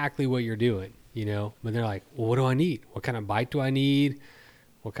exactly what you're doing, but they're like, well, what do I need? What kind of bike do I need?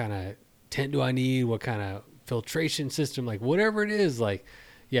 What kind of tent do I need? What kind of filtration system? Like whatever it is, like,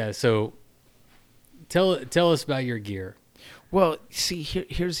 yeah. So tell us about your gear. Well, see,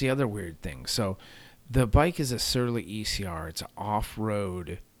 here's the other weird thing. So the bike is a Surly ECR. It's an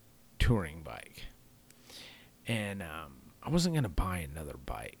off-road touring bike. And I wasn't going to buy another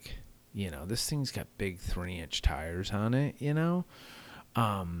bike. This thing's got big 3-inch tires on it,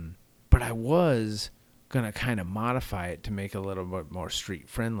 But I was going to kind of modify it to make it a little bit more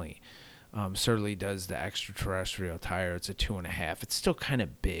street-friendly. Surly does the extraterrestrial tire. It's a 2.5. It's still kind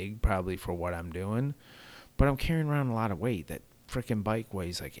of big, probably for what I'm doing, but I'm carrying around a lot of weight. That freaking bike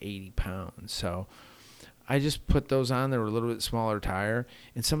weighs like 80 pounds. So I just put those on. They're a little bit smaller tire,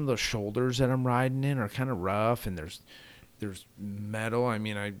 and some of those shoulders that I'm riding in are kind of rough, and there's metal. I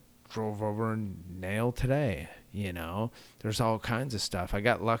mean, I drove over a nail today. There's all kinds of stuff. I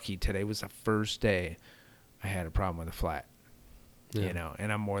got lucky. Today was the first day I had a problem with a flat. Yeah.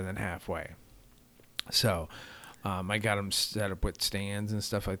 And I'm more than halfway. So I got them set up with stands and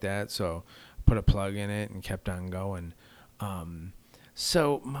stuff like that. So I put a plug in it and kept on going.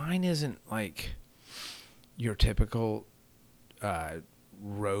 So mine isn't like your typical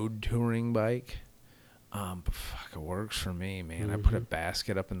road touring bike. But fuck, it works for me, man. Mm-hmm. I put a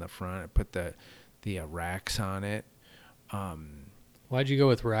basket up in the front. I put the racks on it. Why'd you go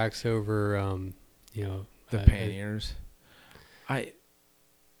with racks over, the panniers? I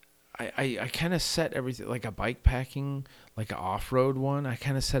kind of set everything like a bike packing, like an off-road one. I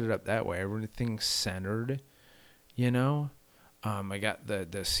kind of set it up that way. Everything's centered, I got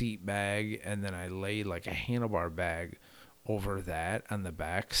the seat bag, and then I laid like a handlebar bag over that on the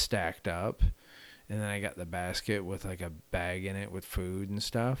back, stacked up. And then I got the basket with like a bag in it with food and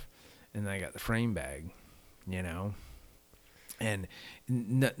stuff. And then I got the frame bag, and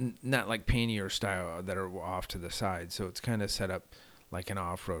not like pannier style that are off to the side. So it's kind of set up like an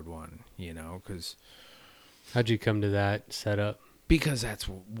off-road one, because. How'd you come to that setup? Because that's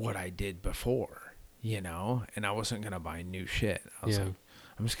what I did before, and I wasn't going to buy new shit. I was like,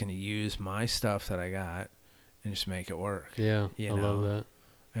 I'm just going to use my stuff that I got and just make it work. Yeah, You I love know? that.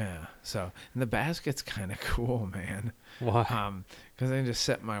 Yeah. So, and the basket's kind of cool, man. Why? Because I can just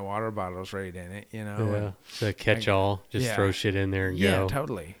set my water bottles right in it, you know. Yeah, the catch-all. Just yeah. throw shit in there and Yeah, go.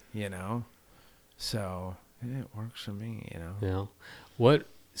 totally. You know. So it works for me, you know. Yeah. What?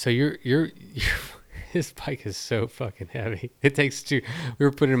 So you're his bike is so fucking heavy. It takes two. We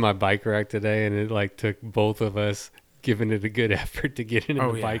were putting in my bike rack today, and it like took both of us giving it a good effort to get it in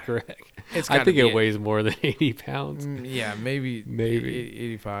the bike rack. I think it weighs more than 80 pounds. Yeah, maybe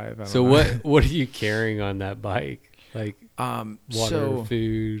 85. I don't So know. what are you carrying on that bike? Like water,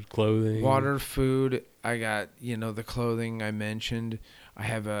 food, clothing. Water, food. I got, the clothing I mentioned. I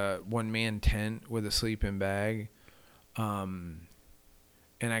have a one-man tent with a sleeping bag. And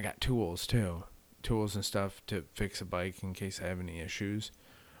I got tools too. Tools and stuff to fix a bike in case I have any issues.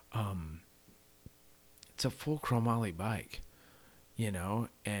 It's a full chromoly bike, and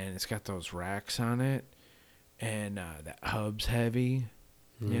it's got those racks on it, and that hub's heavy,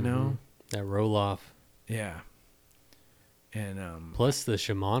 that roll off. Yeah. And plus the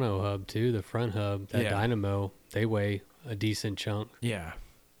Shimano hub too, the front hub, that dynamo, they weigh a decent chunk. Yeah.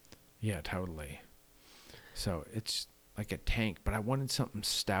 Yeah, totally. So it's like a tank, but I wanted something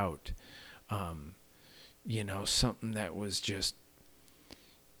stout. Something that was just,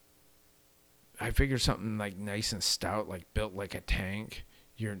 I figured something like nice and stout, like built like a tank,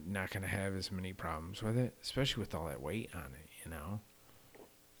 you're not going to have as many problems with it, especially with all that weight on it,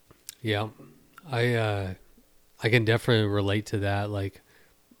 Yeah. I can definitely relate to that. Like,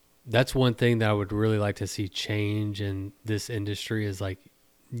 that's one thing that I would really like to see change in this industry is like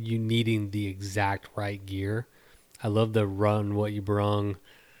you needing the exact right gear. I love the run what you brung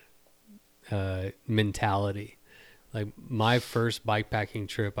mentality. Like my first bikepacking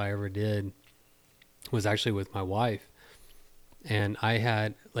trip I ever did was actually with my wife, and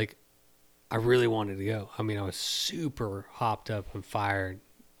I really wanted to go. I mean, I was super hopped up and fired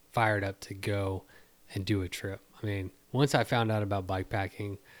up to go and do a trip. I mean, once I found out about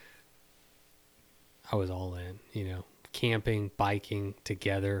bikepacking, I was all in, camping, biking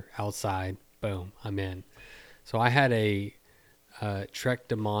together outside, boom, I'm in. So I had a Trek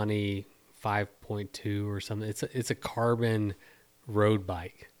Damani 5.2 or something. It's a carbon road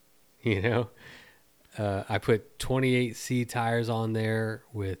bike, I put 28C tires on there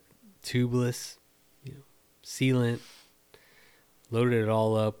with tubeless, sealant, loaded it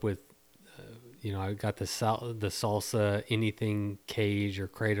all up with, I got the Salsa anything cage or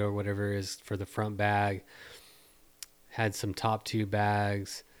crate or whatever it is for the front bag. Had some top tube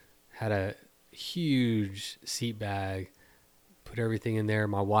bags, had a huge seat bag, put everything in there.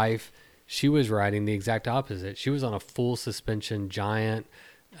 My wife, she was riding the exact opposite. She was on a full suspension giant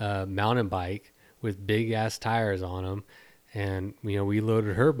mountain bike with big ass tires on them. And, we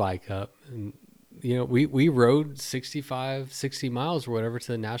loaded her bike up and, we rode 65, 60 miles or whatever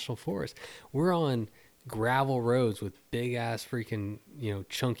to the National Forest. We're on gravel roads with big ass freaking,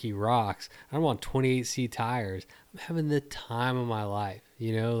 chunky rocks. I'm on 28C tires. I'm having the time of my life,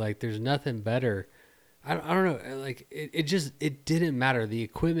 like there's nothing better. I don't know. Like it didn't matter. The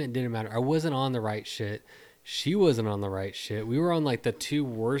equipment didn't matter. I wasn't on the right shit. She wasn't on the right shit. We were on like the two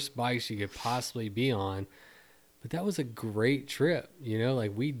worst bikes you could possibly be on. But that was a great trip,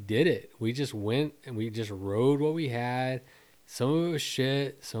 like we did it. We just went and we just rode what we had. Some of it was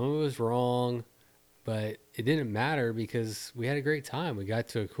shit, some of it was wrong, but it didn't matter because we had a great time. We got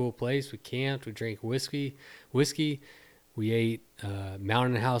to a cool place. We camped, we drank whiskey. We ate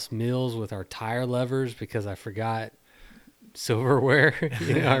Mountain House meals with our tire levers because I forgot silverware.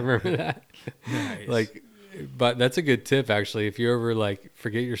 I remember that. Nice. But that's a good tip actually. If you ever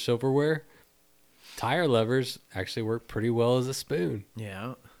forget your silverware, tire levers actually work pretty well as a spoon.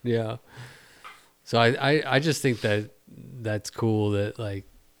 Yeah. Yeah. So I just think that's cool that I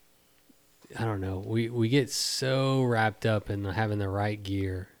don't know, we get so wrapped up in having the right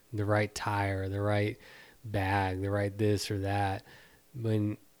gear, the right tire, the right bag, the right this or that,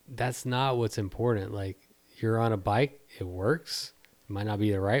 when that's not what's important. Like you're on a bike, it works. It might not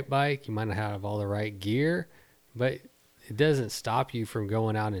be the right bike, you might not have all the right gear, but it doesn't stop you from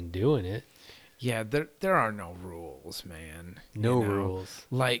going out and doing it. Yeah, there are no rules, man. No rules.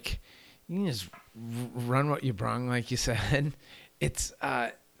 Like, you can just run what you brung, like you said. It's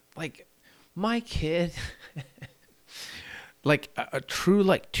like my kid, like a true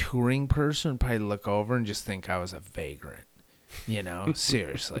touring person would probably look over and just think I was a vagrant,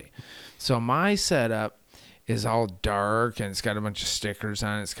 seriously. So my setup is all dark and it's got a bunch of stickers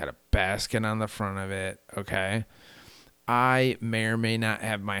on it. It's got a basket on the front of it. Okay. I may or may not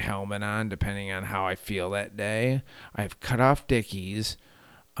have my helmet on depending on how I feel that day. I have cut off dickies.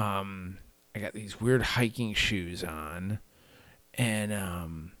 I got these weird hiking shoes on,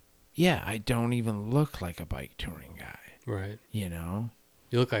 and yeah, I don't even look like a bike touring guy. Right. You know,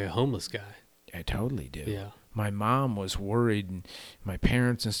 You look like a homeless guy. I totally do. Yeah. My mom was worried, and my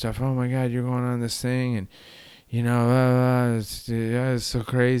parents and stuff. Oh my God, you're going on this thing, and you know, it's so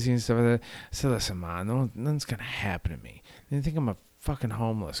crazy and stuff like that. I said, listen, Mom, nothing's gonna happen to me. They think I'm a fucking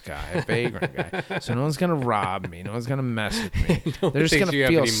homeless guy, a vagrant guy. So no one's gonna rob me. No one's gonna mess with me. No one They're just thinks gonna you have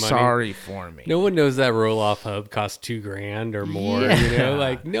feel any money. sorry for me. No one knows that roll-off hub costs $2,000 or more. You Yeah. know,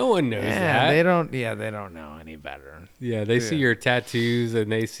 like no one knows Yeah, that. they don't. Yeah, they don't know any better. Yeah, they see your tattoos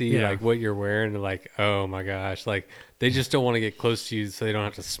and they see Yeah. like what you're wearing and they're like, oh my gosh, like they just don't want to get close to you so they don't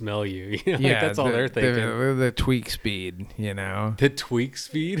have to smell you. You know, like, Yeah, that's all they're thinking. The tweak speed, you know. The tweak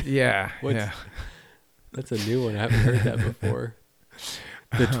speed? Yeah, What's- yeah, That's a new one. I haven't heard that before.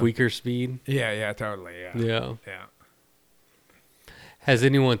 The tweaker speed. yeah, totally. Yeah, Yeah. yeah. Has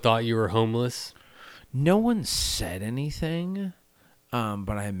anyone thought you were homeless? No one said anything,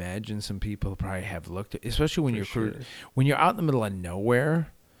 but I imagine some people probably have looked at, especially when For when you're out in the middle of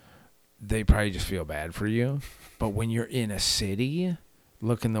nowhere, they probably just feel bad for you. But when you're in a city,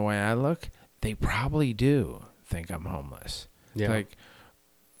 looking the way I look, they probably do think I'm homeless. Yeah. Like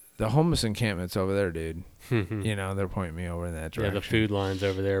the homeless encampment's over there, dude. You know, they're pointing me over in that yeah, direction. the food line's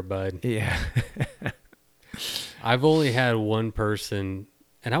over there, bud. Yeah. I've only had one person,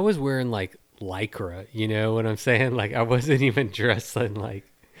 and I was wearing like Lycra, you know what I'm saying? Like I wasn't even dressed in like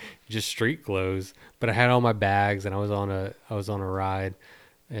just street clothes, but I had all my bags and I was on a ride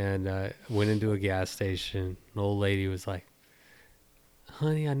and went into a gas station. An old lady was like,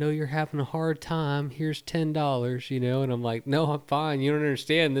 honey, I know you're having a hard time. Here's $10, you know? And I'm like, no, I'm fine. You don't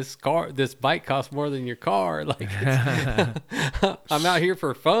understand. This bike costs more than your car. Like, I'm out here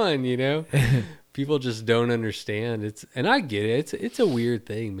for fun, you know? People just don't understand. And I get it. It's a weird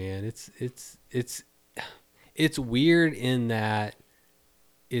thing, man. It's weird in that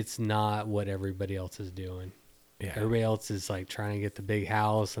it's not what everybody else is doing. Yeah. Everybody else is like trying to get the big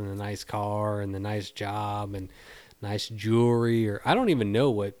house and the nice car and the nice job and nice jewelry, or I don't even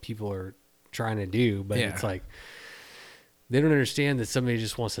know what people are trying to do, but it's like they don't understand that somebody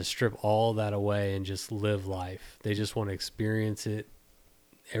just wants to strip all that away and just live life. They just want to experience it,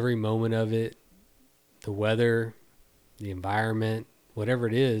 every moment of it, the weather, the environment, whatever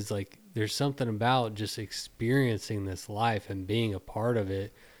it is. Like there's something about just experiencing this life and being a part of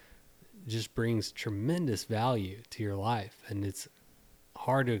it just brings tremendous value to your life, and it's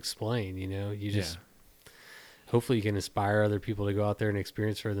hard to explain, you know. You just hopefully you can inspire other people to go out there and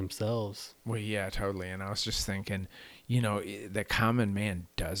experience for themselves. Well, yeah, totally. And I was just thinking, you know, the common man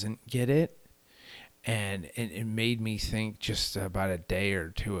doesn't get it. And it made me think just about a day or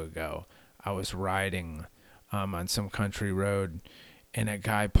two ago, I was riding on some country road, and a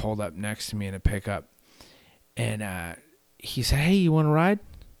guy pulled up next to me in a pickup. And he said, hey, you want to ride?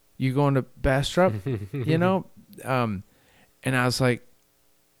 You going to Bastrop? You know? And I was like,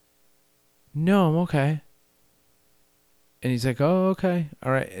 no, I'm okay. And he's like, oh, okay.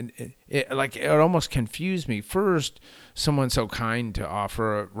 All right. And it almost confused me. First, someone so kind to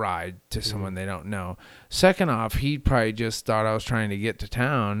offer a ride to someone they don't know. Second off, he probably just thought I was trying to get to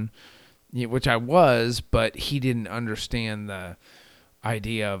town, which I was, but he didn't understand the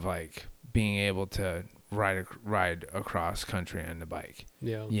idea of like being able to ride across country on the bike,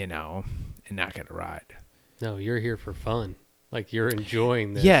 you know, and not get a ride. No, you're here for fun. Like you're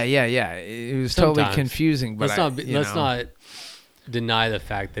enjoying this. Yeah. It was totally confusing, but let's not deny the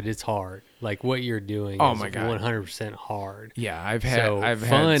fact that it's hard. Like what you're doing is my God. 100% hard. Yeah, I've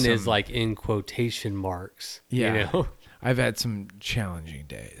fun had is like in quotation marks. Yeah, you know? I've had some challenging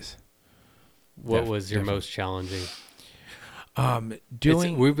days. What was your most challenging?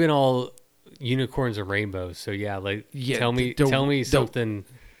 Doing we've been all unicorns and rainbows. So yeah, like tell me something.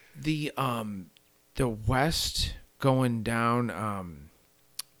 The west going down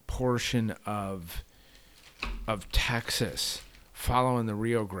portion of Texas, following the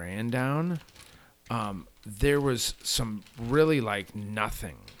Rio Grande down, there was some really like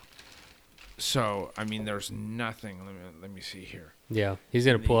nothing. So I mean, there's nothing. Let me see here. Yeah, he's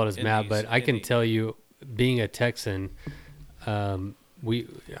gonna pull out his map, but I can tell you, being a Texan,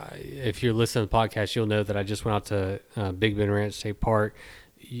 if you're listening to the podcast, you'll know that I just went out to Big Bend Ranch State Park.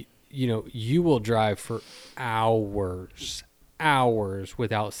 You know, you will drive for hours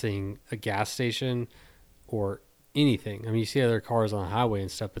without seeing a gas station or anything. I mean, you see other cars on the highway and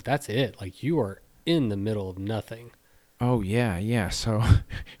stuff, but that's it. Like you are in the middle of nothing. Oh yeah. So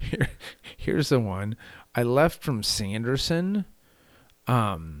here's the one. I left from Sanderson,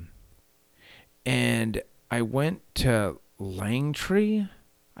 and I went to Langtree,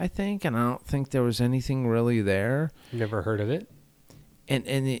 I think, and I don't think there was anything really there. Never heard of it.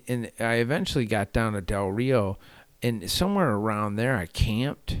 And I eventually got down to Del Rio, and somewhere around there I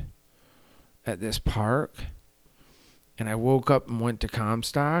camped at this park, and I woke up and went to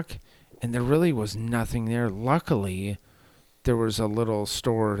Comstock, and there really was nothing there. Luckily, there was a little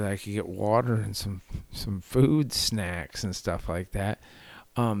store that I could get water and some food, snacks and stuff like that.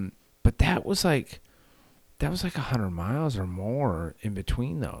 But that was like 100 miles or more in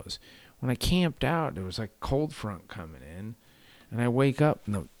between those. When I camped out, there was like cold front coming in, and I wake up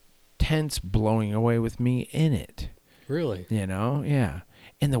and the tent's blowing away with me in it. Really? Yeah.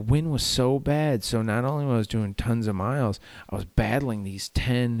 And the wind was so bad. So not only was I doing tons of miles, I was battling these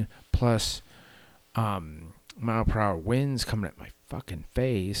 10 plus mile per hour winds coming at my fucking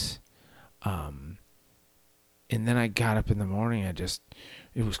face. And then I got up in the morning.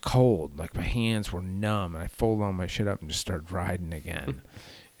 It was cold. Like my hands were numb. And I folded all my shit up and just started riding again.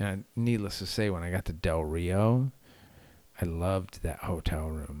 And needless to say, when I got to Del Rio, I loved that hotel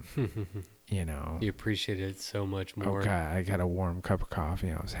room. You appreciated it so much more. Okay, I got a warm cup of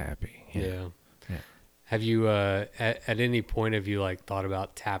coffee. I was happy. Yeah. Yeah. Have you, at any point, have you like thought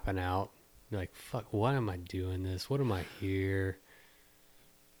about tapping out? You're like, fuck, why am I doing this? What am I here?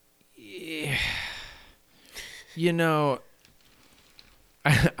 Yeah.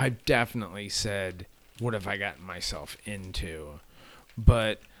 I've definitely said, what have I gotten myself into?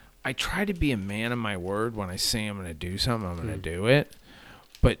 But I try to be a man of my word. When I say I'm going to do something, I'm going to do it.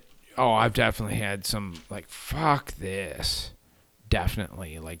 But, I've definitely had some, like, fuck this.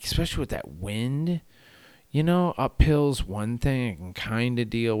 Definitely. Like, especially with that wind. Uphill's one thing. I can kind of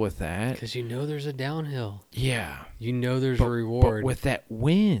deal with that. Because there's a downhill. Yeah. There's a reward. But with that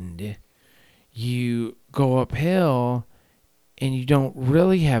wind, you go uphill, and you don't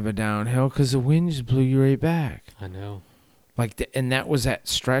really have a downhill because the wind just blew you right back. I know. And that was that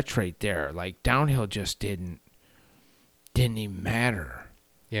stretch right there. Like, downhill just didn't even matter.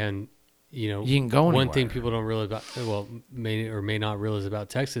 Yeah, and you can go anywhere. One thing people don't realize may or may not realize about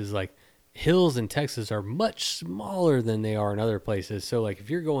Texas is like hills in Texas are much smaller than they are in other places. So like if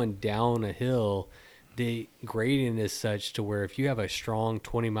you're going down a hill, the gradient is such to where if you have a strong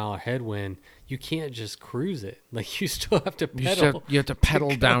 20-mile headwind, you can't just cruise it. Like you still have to pedal. You have to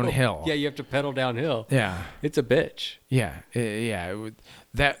pedal downhill. Yeah, you have to pedal downhill. Yeah, it's a bitch. Yeah,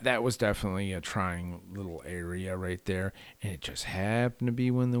 that was definitely a trying little area right there, and it just happened to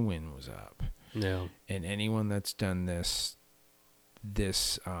be when the wind was up. Yeah, and anyone that's done this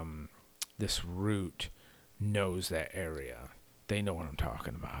route knows that area. They know what I'm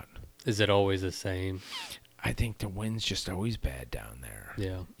talking about. Is it always the same? I think the wind's just always bad down there.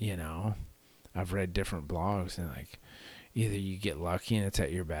 Yeah. I've read different blogs, and like either you get lucky and it's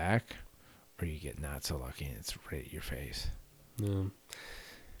at your back, or you get not so lucky and it's right at your face. Yeah.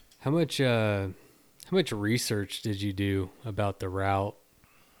 How much research did you do about the route?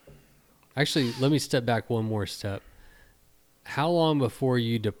 Actually, let me step back one more step. How long before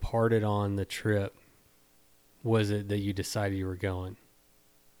you departed on the trip was it that you decided you were going?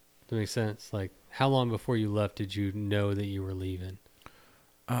 Does that make sense? Like, how long before you left did you know that you were leaving?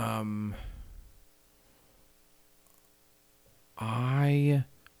 I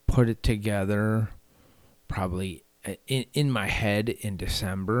put it together probably in my head in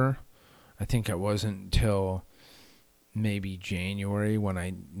December. I think it wasn't until maybe January when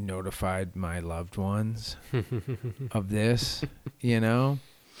I notified my loved ones of this, and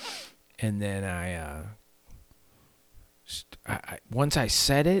then I once I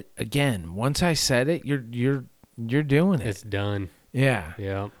said it, you're doing it. It's done. Yeah.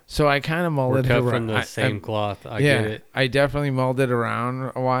 Yeah. So I kind of mulled it around. We're cut from the same cloth. I get it. I definitely mulled it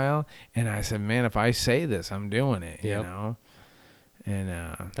around a while, and I said, man, if I say this, I'm doing it, And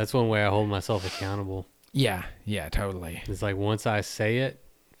that's one way I hold myself accountable. Yeah, totally. It's like once I say it,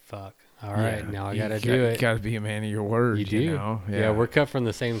 fuck. All right, now I got to do it. You got to be a man of your word, you do. Yeah, we're cut from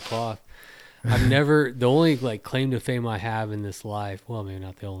the same cloth. The only like claim to fame I have in this life, well, maybe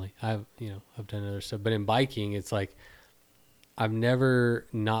not the only. I've done other stuff, but in biking, it's like I've never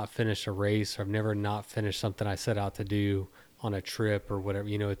not finished a race, or I've never not finished something I set out to do on a trip or whatever.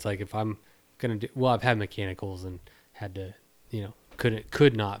 It's like if I'm going to do, I've had mechanicals and had to,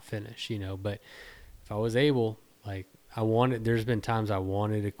 could not finish, but if I was able, like there's been times I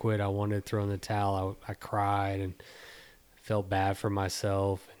wanted to quit. I wanted to throw in the towel. I cried and felt bad for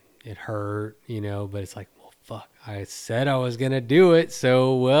myself. It hurt, but it's like, well, fuck, I said I was going to do it.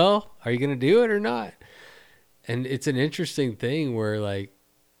 So, well, are you going to do it or not? And it's an interesting thing where like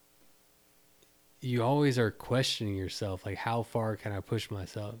you always are questioning yourself. Like, how far can I push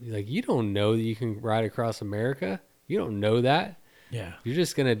myself? Like, you don't know that you can ride across America. You don't know that. Yeah. You're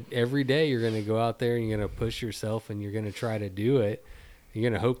just going to, every day you're going to go out there and you're going to push yourself and you're going to try to do it. You're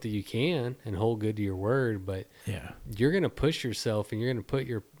going to hope that you can and hold good to your word, but Yeah. you're going to push yourself and you're going to put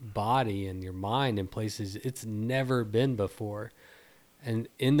your body and your mind in places it's never been before. And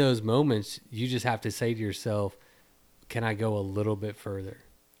in those moments, you just have to say to yourself, can I go a little bit further?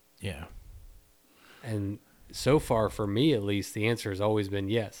 Yeah. And so far, for me at least, the answer has always been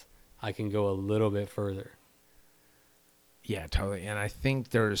yes, I can go a little bit further. Yeah, totally. And I think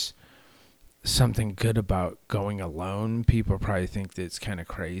there's something good about going alone. People probably think that it's kind of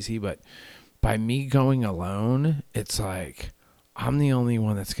crazy, but by me going alone, it's like I'm the only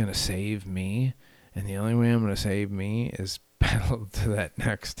one that's going to save me. And the only way I'm going to save me is pedal to that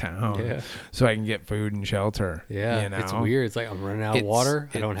next town so I can get food and shelter. Yeah, you know? it's weird. It's like I'm running out of water.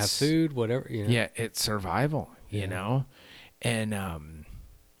 I don't have food, whatever. You know? Yeah, it's survival, you know? And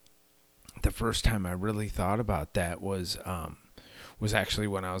the first time I really thought about that was actually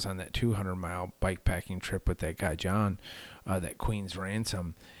when I was on that 200-mile bike packing trip with that guy, John, that Queen's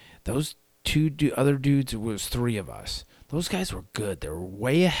Ransom. Those other dudes, it was 3 of us. Those guys were good. They were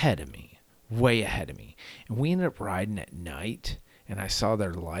way ahead of me. And we ended up riding at night, and I saw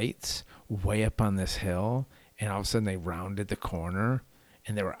their lights way up on this hill, and all of a sudden they rounded the corner,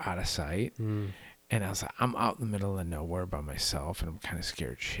 and they were out of sight. And I was like, I'm out in the middle of nowhere by myself, and I'm kind of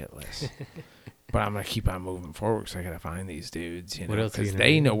scared shitless. But I'm going to keep on moving forward because I got to find these dudes, you know, because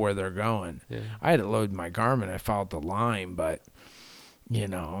they know where they're going. Yeah. I had to load my Garmin. I followed the line, but, you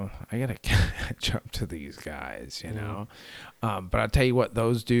know, I got to catch up to these guys, you know. But I'll tell you what,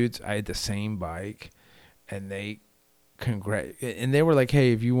 those dudes, I had the same bike, and they were like,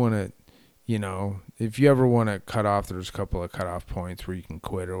 hey, if you want to, you know, if you ever want to cut off, there's a couple of cutoff points where you can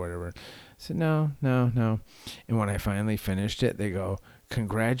quit or whatever. I said, no. And when I finally finished it, they go,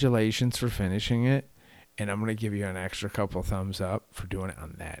 congratulations for finishing it, and I'm going to give you an extra couple thumbs up for doing it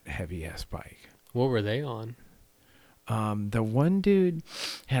on that heavy-ass bike. What were they on? The one dude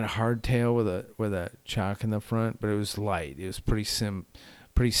had a hardtail with a chock in the front, but it was light. It was pretty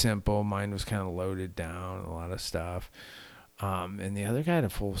simple. Mine was kind of loaded down, a lot of stuff. And the other guy had a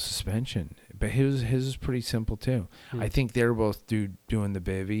full suspension, but his was pretty simple too. I think they were both doing the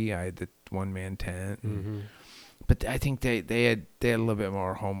bivvy. I had the one-man tent. But I think they had a little bit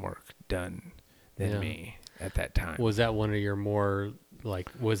more homework done than me at that time. Was that one of your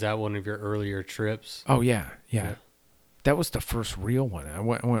was that one of your earlier trips? Oh yeah. That was the first real one. I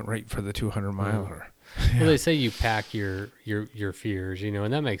went right for the 200-miler. Well, they say you pack your fears, you know,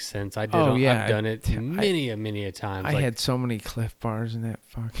 and that makes sense. I've done it many a time. I had so many Cliff Bars in that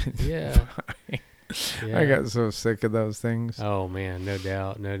fucking bike. Yeah. I got so sick of those things. Oh man, no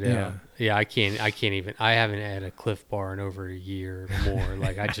doubt. Yeah, I can't even. I haven't had a Cliff Bar in over a year or more.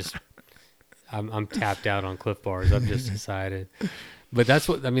 Like I'm tapped out on Cliff Bars. I've just decided. But that's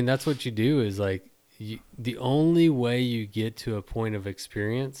what you do is like the only way you get to a point of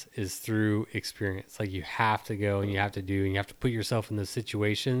experience is through experience. Like you have to go and you have to do and you have to put yourself in those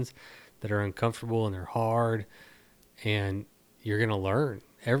situations that are uncomfortable and they're hard, and you're gonna learn.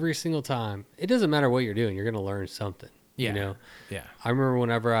 Every single time, it doesn't matter what you're doing, you're going to learn something. Yeah. You know? Yeah. I remember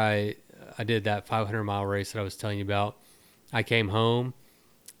whenever I did that 500-mile race that I was telling you about, I came home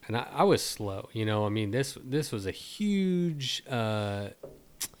and I was slow. You know, I mean, this was a huge goal,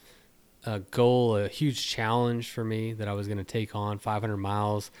 a huge challenge for me that I was going to take on 500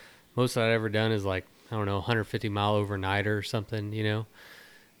 miles. Most that I'd ever done is like, I don't know, 150-mile overnighter or something, you know?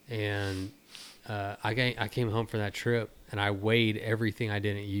 And I came home from that trip and I weighed everything I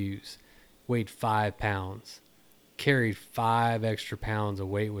didn't use. Weighed 5 pounds, carried 5 extra pounds of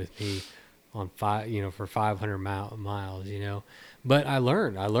weight with me on for 500 miles, you know. But I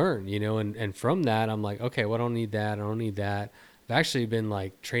learned, you know, and from that I'm like, okay, well, I don't need that. I've actually been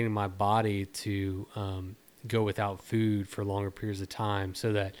like training my body to go without food for longer periods of time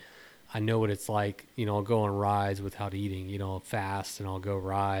so that I know what it's like. You know, I'll go on rides without eating, you know, I'll fast and I'll go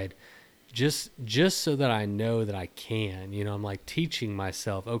ride. Just so that I know that I can, you know, I'm like teaching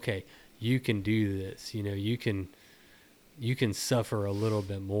myself, okay, you can do this, you know, you can suffer a little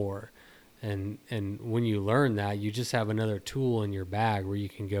bit more. And when you learn that, you just have another tool in your bag where you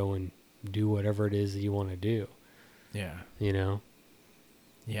can go and do whatever it is that you want to do. Yeah. You know?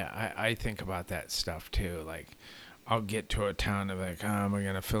 Yeah. I think about that stuff too. Like I'll get to a town and be like, am I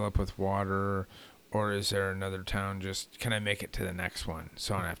going to fill up with water? Or is there another town? Just can I make it to the next one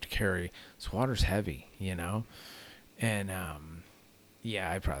so I don't have to carry? This water's heavy, you know? And,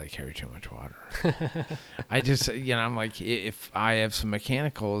 I probably carry too much water. I just, you know, I'm like, if I have some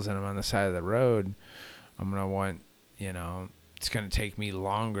mechanicals and I'm on the side of the road, I'm going to want, you know, it's going to take me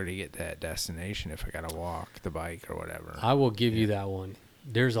longer to get to that destination if I got to walk the bike or whatever. I will give you that one.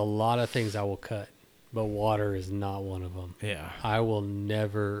 There's a lot of things I will cut, but water is not one of them. Yeah. I will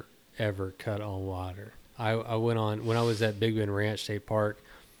never, ever cut on water. I went on, when I was at Big Bend Ranch State Park,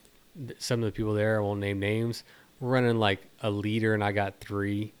 some of the people there, I won't name names, were running like a liter and I got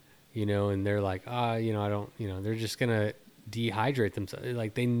 3, and they're like, I don't, they're just going to dehydrate themselves.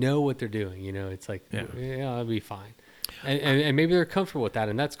 Like they know what they're doing, it's like, yeah, I'll be fine. And maybe they're comfortable with that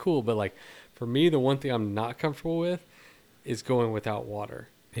and that's cool. But like for me, the one thing I'm not comfortable with is going without water.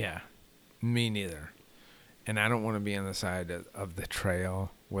 Yeah, me neither. And I don't want to be on the side of the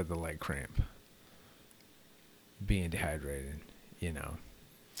trail with a leg cramp, being dehydrated, You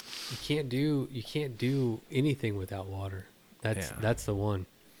can't do anything without water. That's the one.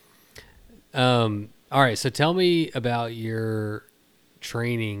 All right, so tell me about your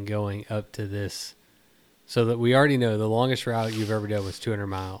training going up to this. So that we already know the longest route you've ever done was 200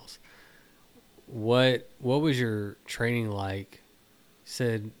 miles. What was your training like? You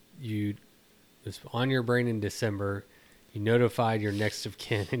said it was on your brain in December. You notified your next of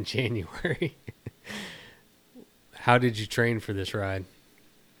kin in January. How did you train for this ride?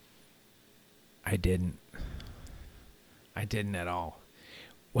 I didn't at all.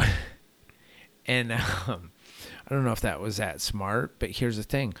 And I don't know if that was that smart, but here's the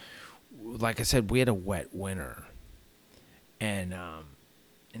thing. Like I said, we had a wet winter, and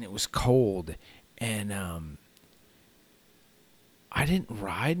it was cold, and I didn't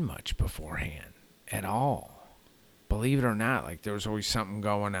ride much beforehand at all. Believe it or not, like there was always something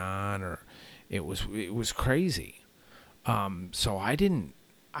going on, or it was crazy. So I didn't.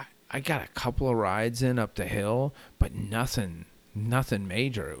 I got a couple of rides in up the hill, but nothing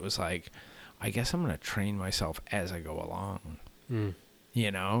major. It was like, I guess I'm gonna train myself as I go along.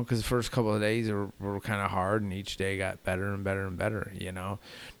 Because the first couple of days were kind of hard, and each day got better and better and better.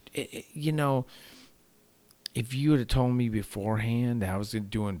 If you would have told me beforehand I was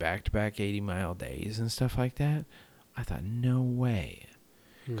doing back-to-back 80-mile days and stuff like that, I thought, no way.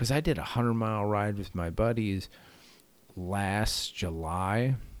 Because I did a 100-mile ride with my buddies last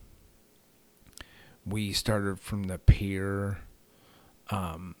July. We started from the pier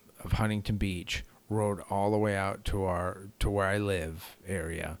of Huntington Beach, rode all the way out to where I live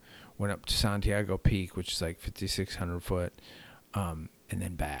area, went up to Santiago Peak, which is like 5,600 foot, and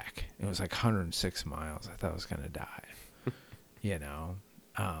then back. It was like 106 miles. I thought I was gonna die.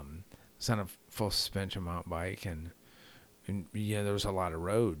 It's on a full suspension mountain bike, and there was a lot of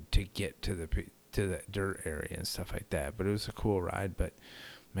road to get to the dirt area and stuff like that. But it was a cool ride. But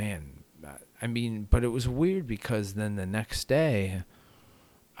man, but it was weird because then the next day,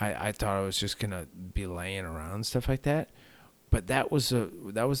 I thought I was just gonna be laying around and stuff like that, but that was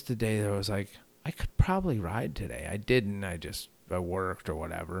the day that I was like, I could probably ride today. I didn't. I worked or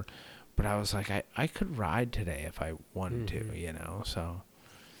whatever, but I was like, I could ride today if I wanted to, So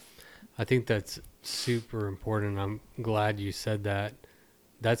I think that's super important. I'm glad you said that.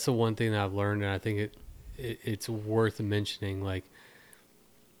 That's the one thing that I've learned, and I think it's worth mentioning. Like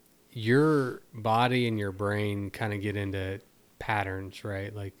your body and your brain kind of get into patterns,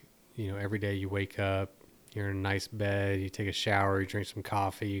 right? Like, every day you wake up, you're in a nice bed, you take a shower, you drink some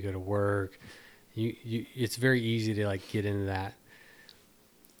coffee, you go to work. It's very easy to like get into that.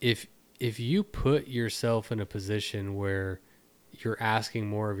 If you put yourself in a position where you're asking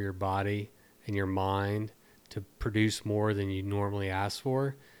more of your body and your mind to produce more than you normally ask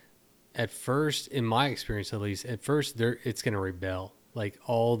for, at first, in my experience at least, it's going to rebel. Like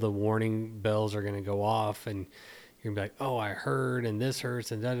all the warning bells are going to go off, and you're going to be like, oh, I heard, and this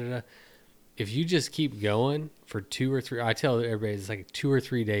hurts, and da-da-da. If you just keep going for 2 or 3, I tell everybody it's like 2 or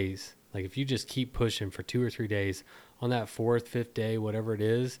 3 days. Like if you just keep pushing for 2 or 3 days, on that 4th, 5th day, whatever it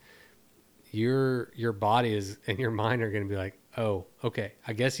is, your body is and your mind are going to be like, oh, okay,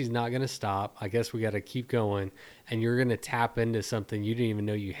 I guess he's not going to stop. I guess we got to keep going. And you're going to tap into something you didn't even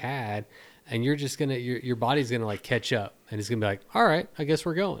know you had. And you're just going to, your body's going to like catch up, and it's going to be like, all right, I guess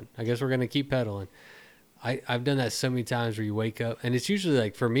we're going. I guess we're going to keep pedaling. I've done that so many times where you wake up, and it's usually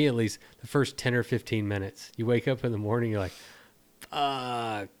like, for me at least, the first 10 or 15 minutes. You wake up in the morning, you're like,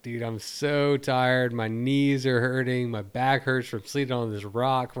 fuck, dude, I'm so tired. My knees are hurting. My back hurts from sleeping on this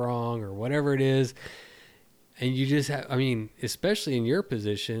rock wrong or whatever it is. And you just have, especially in your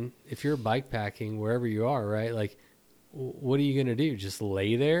position, if you're bike packing, wherever you are, right? Like, what are you going to do? Just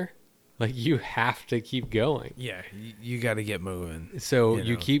lay there? Like, you have to keep going. Yeah, you got to get moving. So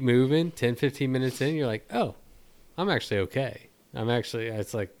you keep moving, 10, 15 minutes in, you're like, oh, I'm actually okay.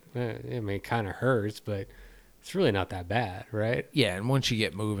 It's like, it kind of hurts, but it's really not that bad, right? Yeah, and once you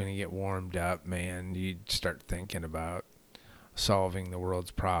get moving and get warmed up, man, you start thinking about solving the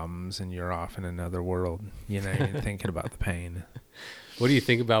world's problems, and you're off in another world. You know, you're thinking about the pain. What do you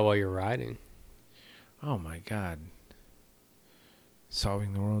think about while you're riding? Oh my God.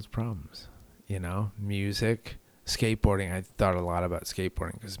 Solving the world's problems. You know, music, skateboarding. I thought a lot about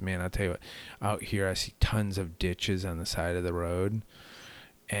skateboarding because, man, I'll tell you what, out here I see tons of ditches on the side of the road.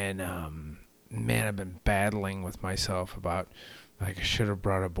 And, man, I've been battling with myself about, like, I should have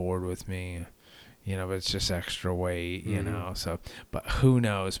brought a board with me, you know, but it's just extra weight, you know. So, but who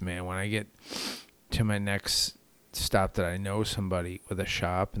knows, man, when I get to my next stop that I know somebody with a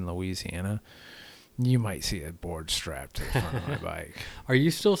shop in Louisiana, you might see a board strapped to the front of my bike. Are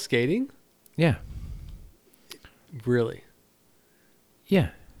you still skating? Yeah. Really? Yeah.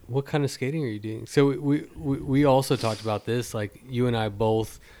 What kind of skating are you doing? So we also talked about this. Like, you and I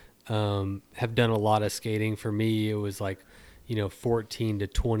both have done a lot of skating. For me, it was like, 14 to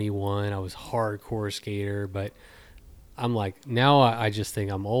 21. I was hardcore skater, but I'm like, now I just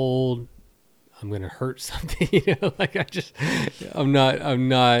think I'm old. I'm going to hurt something, like I'm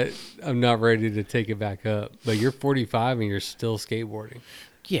not ready to take it back up. But you're 45 and you're still skateboarding.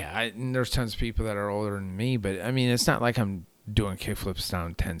 Yeah. And there's tons of people that are older than me, but I mean, it's not like I'm doing kickflips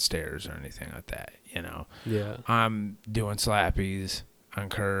down 10 stairs or anything like that, Yeah. I'm doing slappies on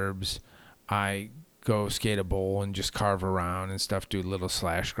curbs. I go skate a bowl and just carve around and stuff, do little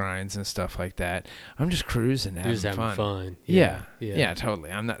slash grinds and stuff like that. I'm just cruising, having fun. Yeah,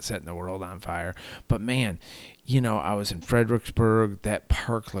 totally. I'm not setting the world on fire. But, man, I was in Fredericksburg. That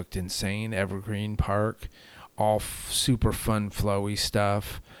park looked insane, Evergreen Park, all super fun, flowy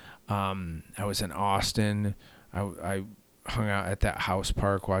stuff. I was in Austin. I hung out at that house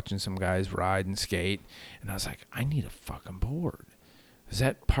park watching some guys ride and skate, and I was like, I need a fucking board. Because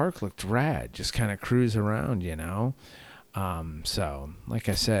that park looked rad, just kind of cruise around, So, like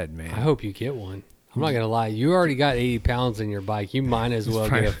I said, man. I hope you get one. I'm not going to lie. You already got 80 pounds in your bike. You might as well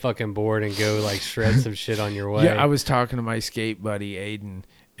get a fucking board and go, like, shred some shit on your way. Yeah, I was talking to my skate buddy, Aiden,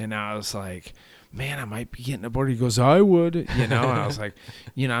 and I was like, man, I might be getting a board. He goes, I would. And I was like,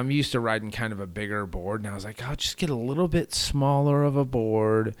 I'm used to riding kind of a bigger board. And I was like, I'll just get a little bit smaller of a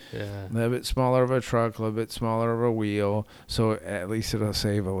board, a little bit smaller of a truck, a little bit smaller of a wheel. So at least it'll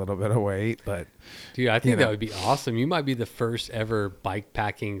save a little bit of weight. But, dude, I think that would be awesome. You might be the first ever bike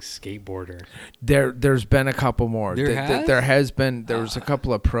packing skateboarder. There's been a couple more. There was a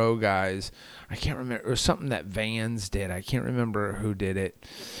couple of pro guys. I can't remember. It was something that Vans did. I can't remember who did it.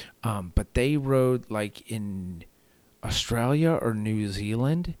 But they rode like in Australia or New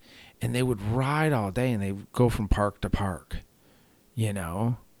Zealand, and they would ride all day, and they would go from park to park,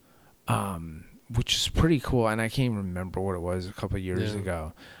 which is pretty cool. And I can't remember what it was a couple of years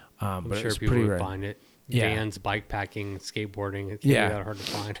ago. I'm but sure it's people pretty would rad. find it. Yeah. Vans, bike packing, skateboarding. It can't be that hard to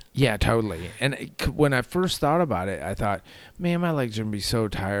find. Yeah, totally. And when I first thought about it, I thought, man, my legs are going to be so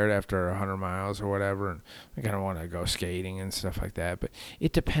tired after 100 miles or whatever. And I don't want to go skating and stuff like that. But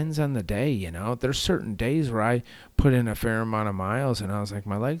it depends on the day, There's certain days where I put in a fair amount of miles, and I was like,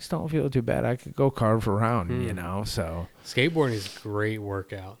 my legs don't feel too bad. I could go carve around, so. Skateboarding is a great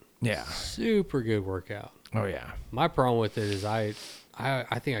workout. Yeah. Super good workout. Oh, yeah. My problem with it is I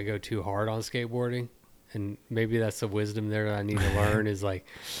think I go too hard on skateboarding. And maybe that's the wisdom there that I need to learn is like,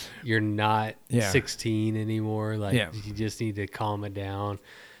 you're not 16 anymore. Like you just need to calm it down.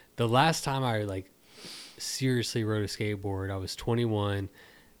 The last time I like seriously rode a skateboard, I was 21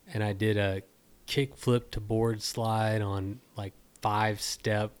 and I did a kick flip to board slide on like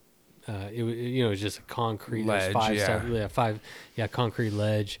 5-step. It was just a concrete ledge, concrete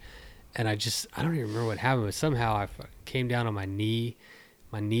ledge. And I don't even remember what happened, but somehow I came down on my knee.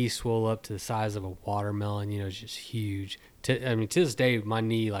 My knee swelled up to the size of a watermelon. It's just huge. To this day, my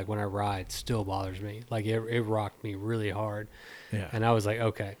knee, like when I ride, still bothers me. Like it rocked me really hard. Yeah. And I was like,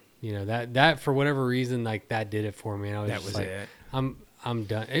 okay, that for whatever reason, like that did it for me. And I was that was like, it. I'm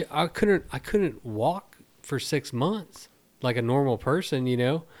done. I couldn't walk for 6 months like a normal person,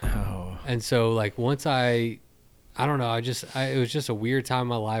 Oh. And so like once I don't know, it was just a weird time in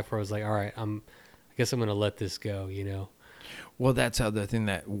my life where I was like, all right, I guess I'm gonna let this go, Well, that's the other thing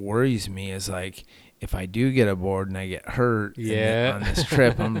that worries me is like, if I do get a board and I get hurt on this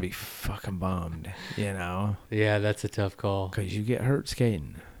trip, I'm going to be fucking bummed, Yeah, that's a tough call. Because you get hurt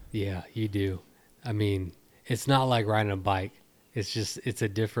skating. Yeah, you do. I mean, it's not like riding a bike. It's a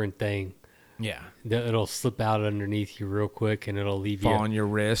different thing. Yeah. It'll slip out underneath you real quick and it'll leave Fall on your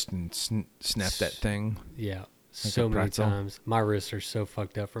wrist and snap that thing. Yeah, so many times. My wrists are so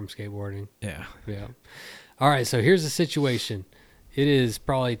fucked up from skateboarding. Yeah. Yeah. All right, so here's the situation. It is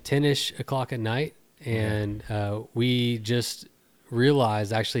probably 10-ish o'clock at night, and we just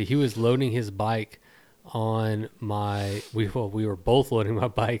realized, actually, he was loading his bike on we were both loading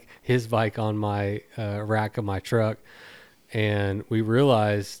his bike on my rack of my truck, and we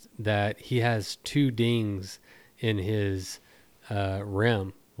realized that he has 2 dings in his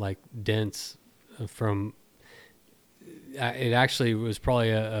rim, like dents from. It actually was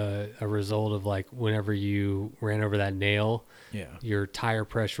probably a result of like whenever you ran over that nail, your tire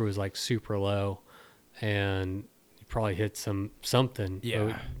pressure was like super low, and you probably hit something.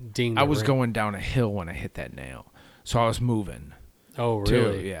 Yeah, dinged I the was rim. going down a hill when I hit that nail, so I was moving. Oh,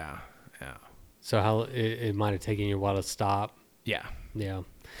 really? Too. Yeah. So how it might have taken you a while to stop. Yeah. Yeah.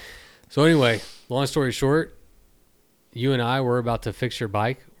 So anyway, long story short, you and I were about to fix your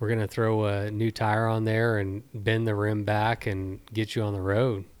bike. We're going to throw a new tire on there and bend the rim back and get you on the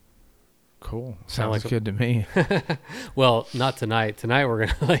road. Cool. Sound Sounds like good to me. Well, not tonight. Tonight we're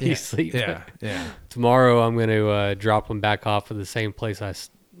going to let you sleep. Yeah. Tomorrow I'm going to drop him back off at the same place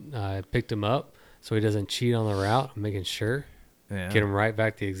I picked him up so he doesn't cheat on the route. I'm making sure. Yeah. Get him right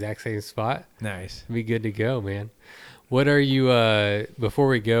back to the exact same spot. Nice. Be good to go, man. What are you, before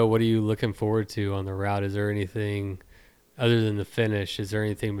we go, what are you looking forward to on the route? Is there anything other than the finish? Is there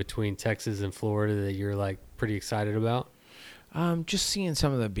anything between Texas and Florida that you're like pretty excited about? Just seeing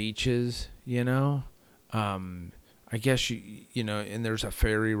some of the beaches, I guess you know, and there's a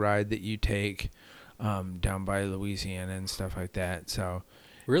ferry ride that you take down by Louisiana and stuff like that. So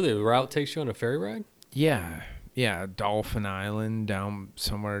Really, the route takes you on a ferry ride? yeah, Dolphin Island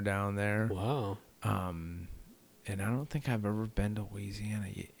somewhere down there. Wow. And I don't think I've ever been to Louisiana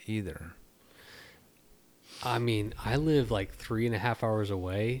either. I mean, I live like 3.5 hours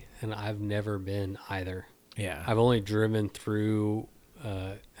away, and I've never been either. Yeah. I've only driven through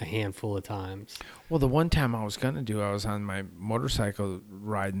a handful of times. Well, the one time I was going to do, I was on my motorcycle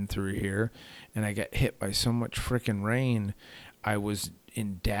riding through here, and I got hit by so much freaking rain. I was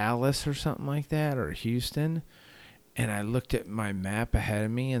in Dallas or something like that, or Houston, and I looked at my map ahead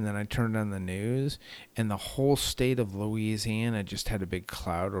of me, and then I turned on the news, and the whole state of Louisiana just had a big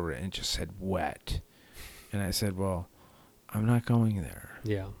cloud over it and just said wet. And I said, well, I'm not going there.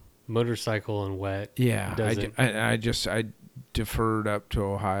 Yeah. Motorcycle and wet. Yeah. Doesn't. I deferred up to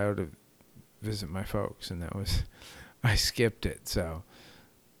Ohio to visit my folks, and I skipped it. So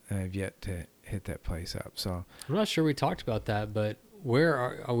I've yet to hit that place up. So I'm not sure we talked about that, but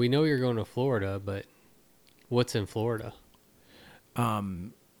where we know you're going to Florida, but what's in Florida?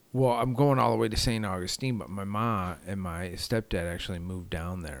 Well, I'm going all the way to St. Augustine, but my mom and my stepdad actually moved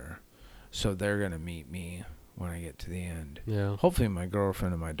down there. So they're going to meet me when I get to the end. Yeah. Hopefully my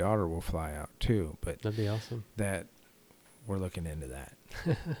girlfriend and my daughter will fly out too, but That'd be awesome. that we're looking into that.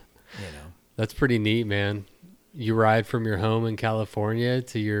 That's pretty neat, man. You ride from your home in California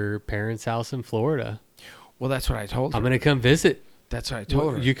to your parents' house in Florida. Well, that's what I told her. I'm going to come visit. That's what I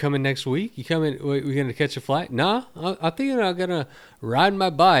told her. You coming next week? You coming? We going to catch a flight? Nah, I think I'm going to ride my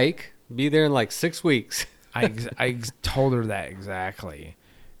bike, be there in like 6 weeks. I told her that exactly.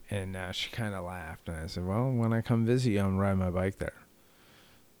 And she kind of laughed. And I said, well, when I come visit you, I'm riding my bike there.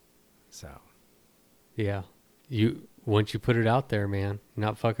 So. Yeah. Once you put it out there, man,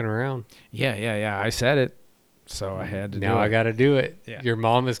 not fucking around. Yeah. I said it. So I had to do it. Now I got to do it. Yeah. Your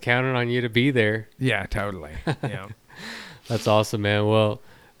mom is counting on you to be there. Yeah, totally. Yeah. That's awesome, man. Well,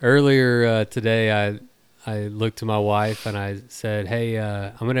 earlier today, I looked to my wife and I said, hey,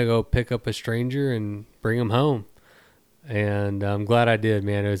 I'm going to go pick up a stranger and bring him home. And I'm glad I did,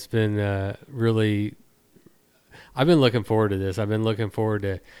 man. It's been really, I've been looking forward to this. I've been looking forward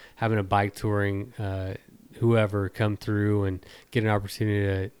to having a bike touring, whoever come through and get an opportunity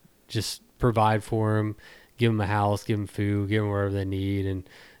to just provide for them, give them a house, give them food, give them wherever they need, and,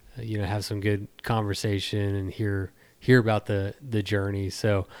 have some good conversation and hear about the journey.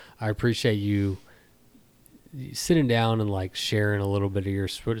 So I appreciate you sitting down and like sharing a little bit of your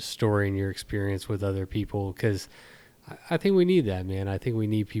story and your experience with other people, because I think we need that, man. I think we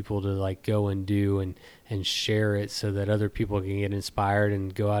need people to like go and do and share it so that other people can get inspired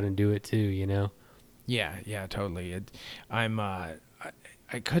and go out and do it too, Yeah, totally. I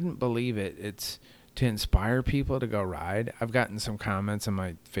couldn't believe it. It's to inspire people to go ride. I've gotten some comments on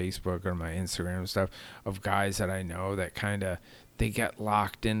my Facebook or my Instagram and stuff of guys that I know that they get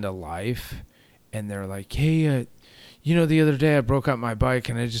locked into life, and they're like, hey, the other day I broke up my bike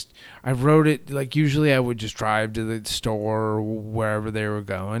and I rode it. Like usually I would just drive to the store or wherever they were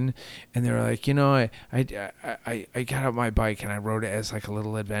going. And they were like, I got out my bike and I rode it as like a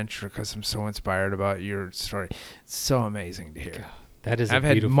little adventure because I'm so inspired about your story. It's so amazing to hear. God, that is I've a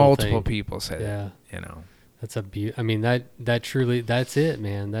had beautiful multiple thing. people say Yeah. that, That's I mean, that truly, that's it,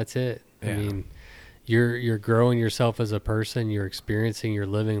 man. That's it. I Yeah. mean, you're growing yourself as a person, you're experiencing, you're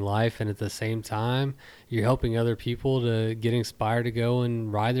living life, and at the same time you're helping other people to get inspired to go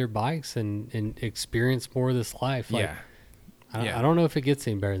and ride their bikes and experience more of this life. Like, I don't know if it gets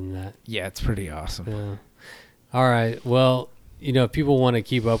any better than that. Yeah, it's pretty awesome. Yeah. All right. Well, if people want to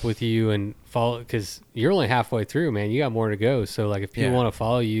keep up with you and follow, because you're only halfway through, man, you got more to go. So, like, if people want to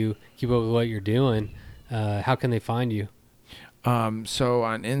follow you, keep up with what you're doing, how can they find you? So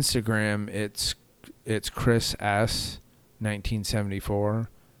on Instagram, it's Chris S 1974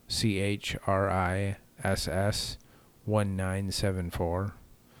 CHRISS 1974.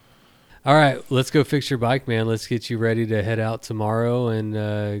 All right, let's go fix your bike, man. Let's get you ready to head out tomorrow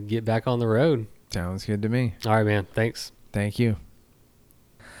and get back on the road. Sounds good to me. All right, man. Thanks. Thank you.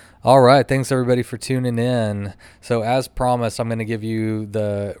 All right. Thanks, everybody, for tuning in. So as promised, I'm going to give you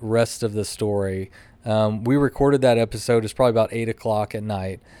the rest of the story. We recorded that episode. It's probably about 8 o'clock at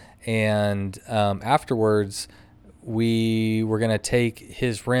night. And afterwards, we were going to take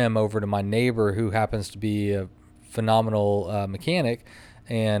his rim over to my neighbor, who happens to be a phenomenal mechanic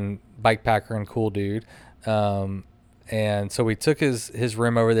and bike packer and cool dude. And so we took his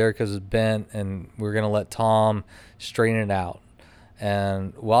rim over there because it was bent, and we were going to let Tom straighten it out.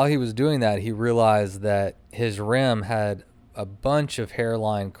 And while he was doing that, he realized that his rim had a bunch of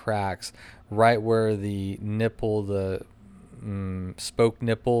hairline cracks right where the nipple, the spoke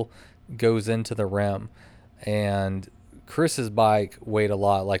nipple goes into the rim. And Chris's bike weighed a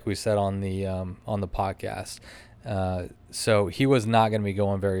lot, like we said on the podcast. So he was not going to be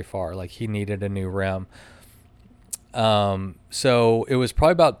going very far. Like, he needed a new rim. So it was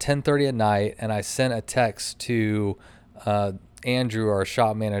probably about 10:30 at night, and I sent a text to Andrew, our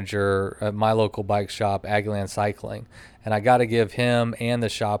shop manager at my local bike shop, Aggieland Cycling. And I got to give him and the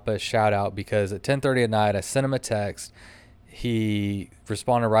shop a shout out, because at 10:30 at night, I sent him a text. He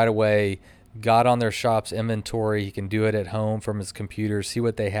responded right away, got on their shop's inventory. He can do it at home from his computer, see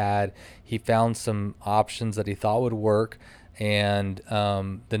what they had. He found some options that he thought would work. And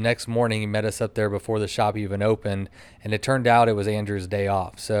the next morning, he met us up there before the shop even opened. And it turned out it was Andrew's day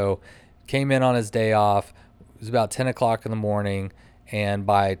off. So came in on his day off. It was about 10 o'clock in the morning. And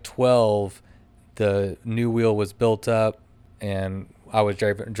by 12, the new wheel was built up. And I was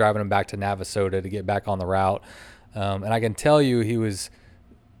driving him back to Navasota to get back on the route. And I can tell you, he was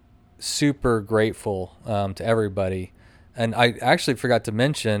super grateful to everybody. And I actually forgot to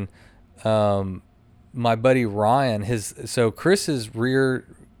mention my buddy Ryan, so Chris's rear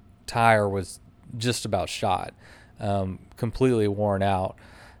tire was just about shot, completely worn out.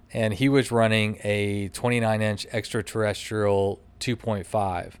 And he was running a 29-inch extraterrestrial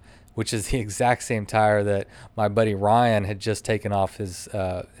 2.5, which is the exact same tire that my buddy Ryan had just taken off his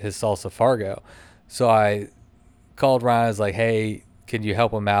Salsa Fargo. So I called Ryan. I was like, hey, can you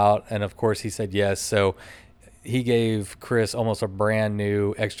help him out? And of course he said yes. So he gave Chris almost a brand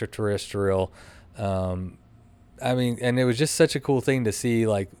new extraterrestrial. And it was just such a cool thing to see,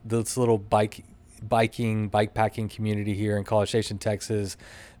 like, this little bike packing community here in College Station, Texas,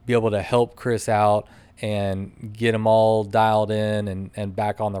 be able to help Chris out and get him all dialed in and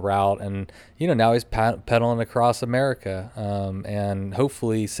back on the route. And, now he's pedaling across America, and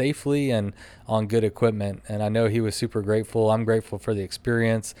hopefully safely and on good equipment. And I know he was super grateful. I'm grateful for the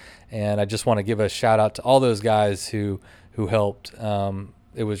experience. And I just want to give a shout out to all those guys who helped.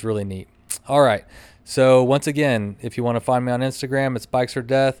 It was really neat. All right. So once again, if you want to find me on Instagram, it's Bikes or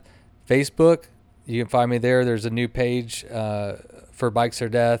Death. Facebook, you can find me there. There's a new page for Bikes or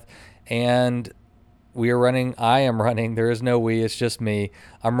Death. And I am running, there is no we, it's just me.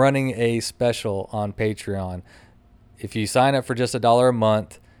 I'm running a special on Patreon. If you sign up for just $1 a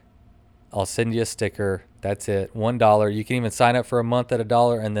month, I'll send you a sticker. That's it. $1. You can even sign up for a month at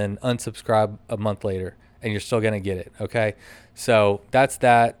 $1 and then unsubscribe a month later, and you're still going to get it. Okay. So that's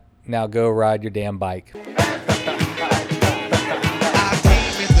that. Now go ride your damn bike.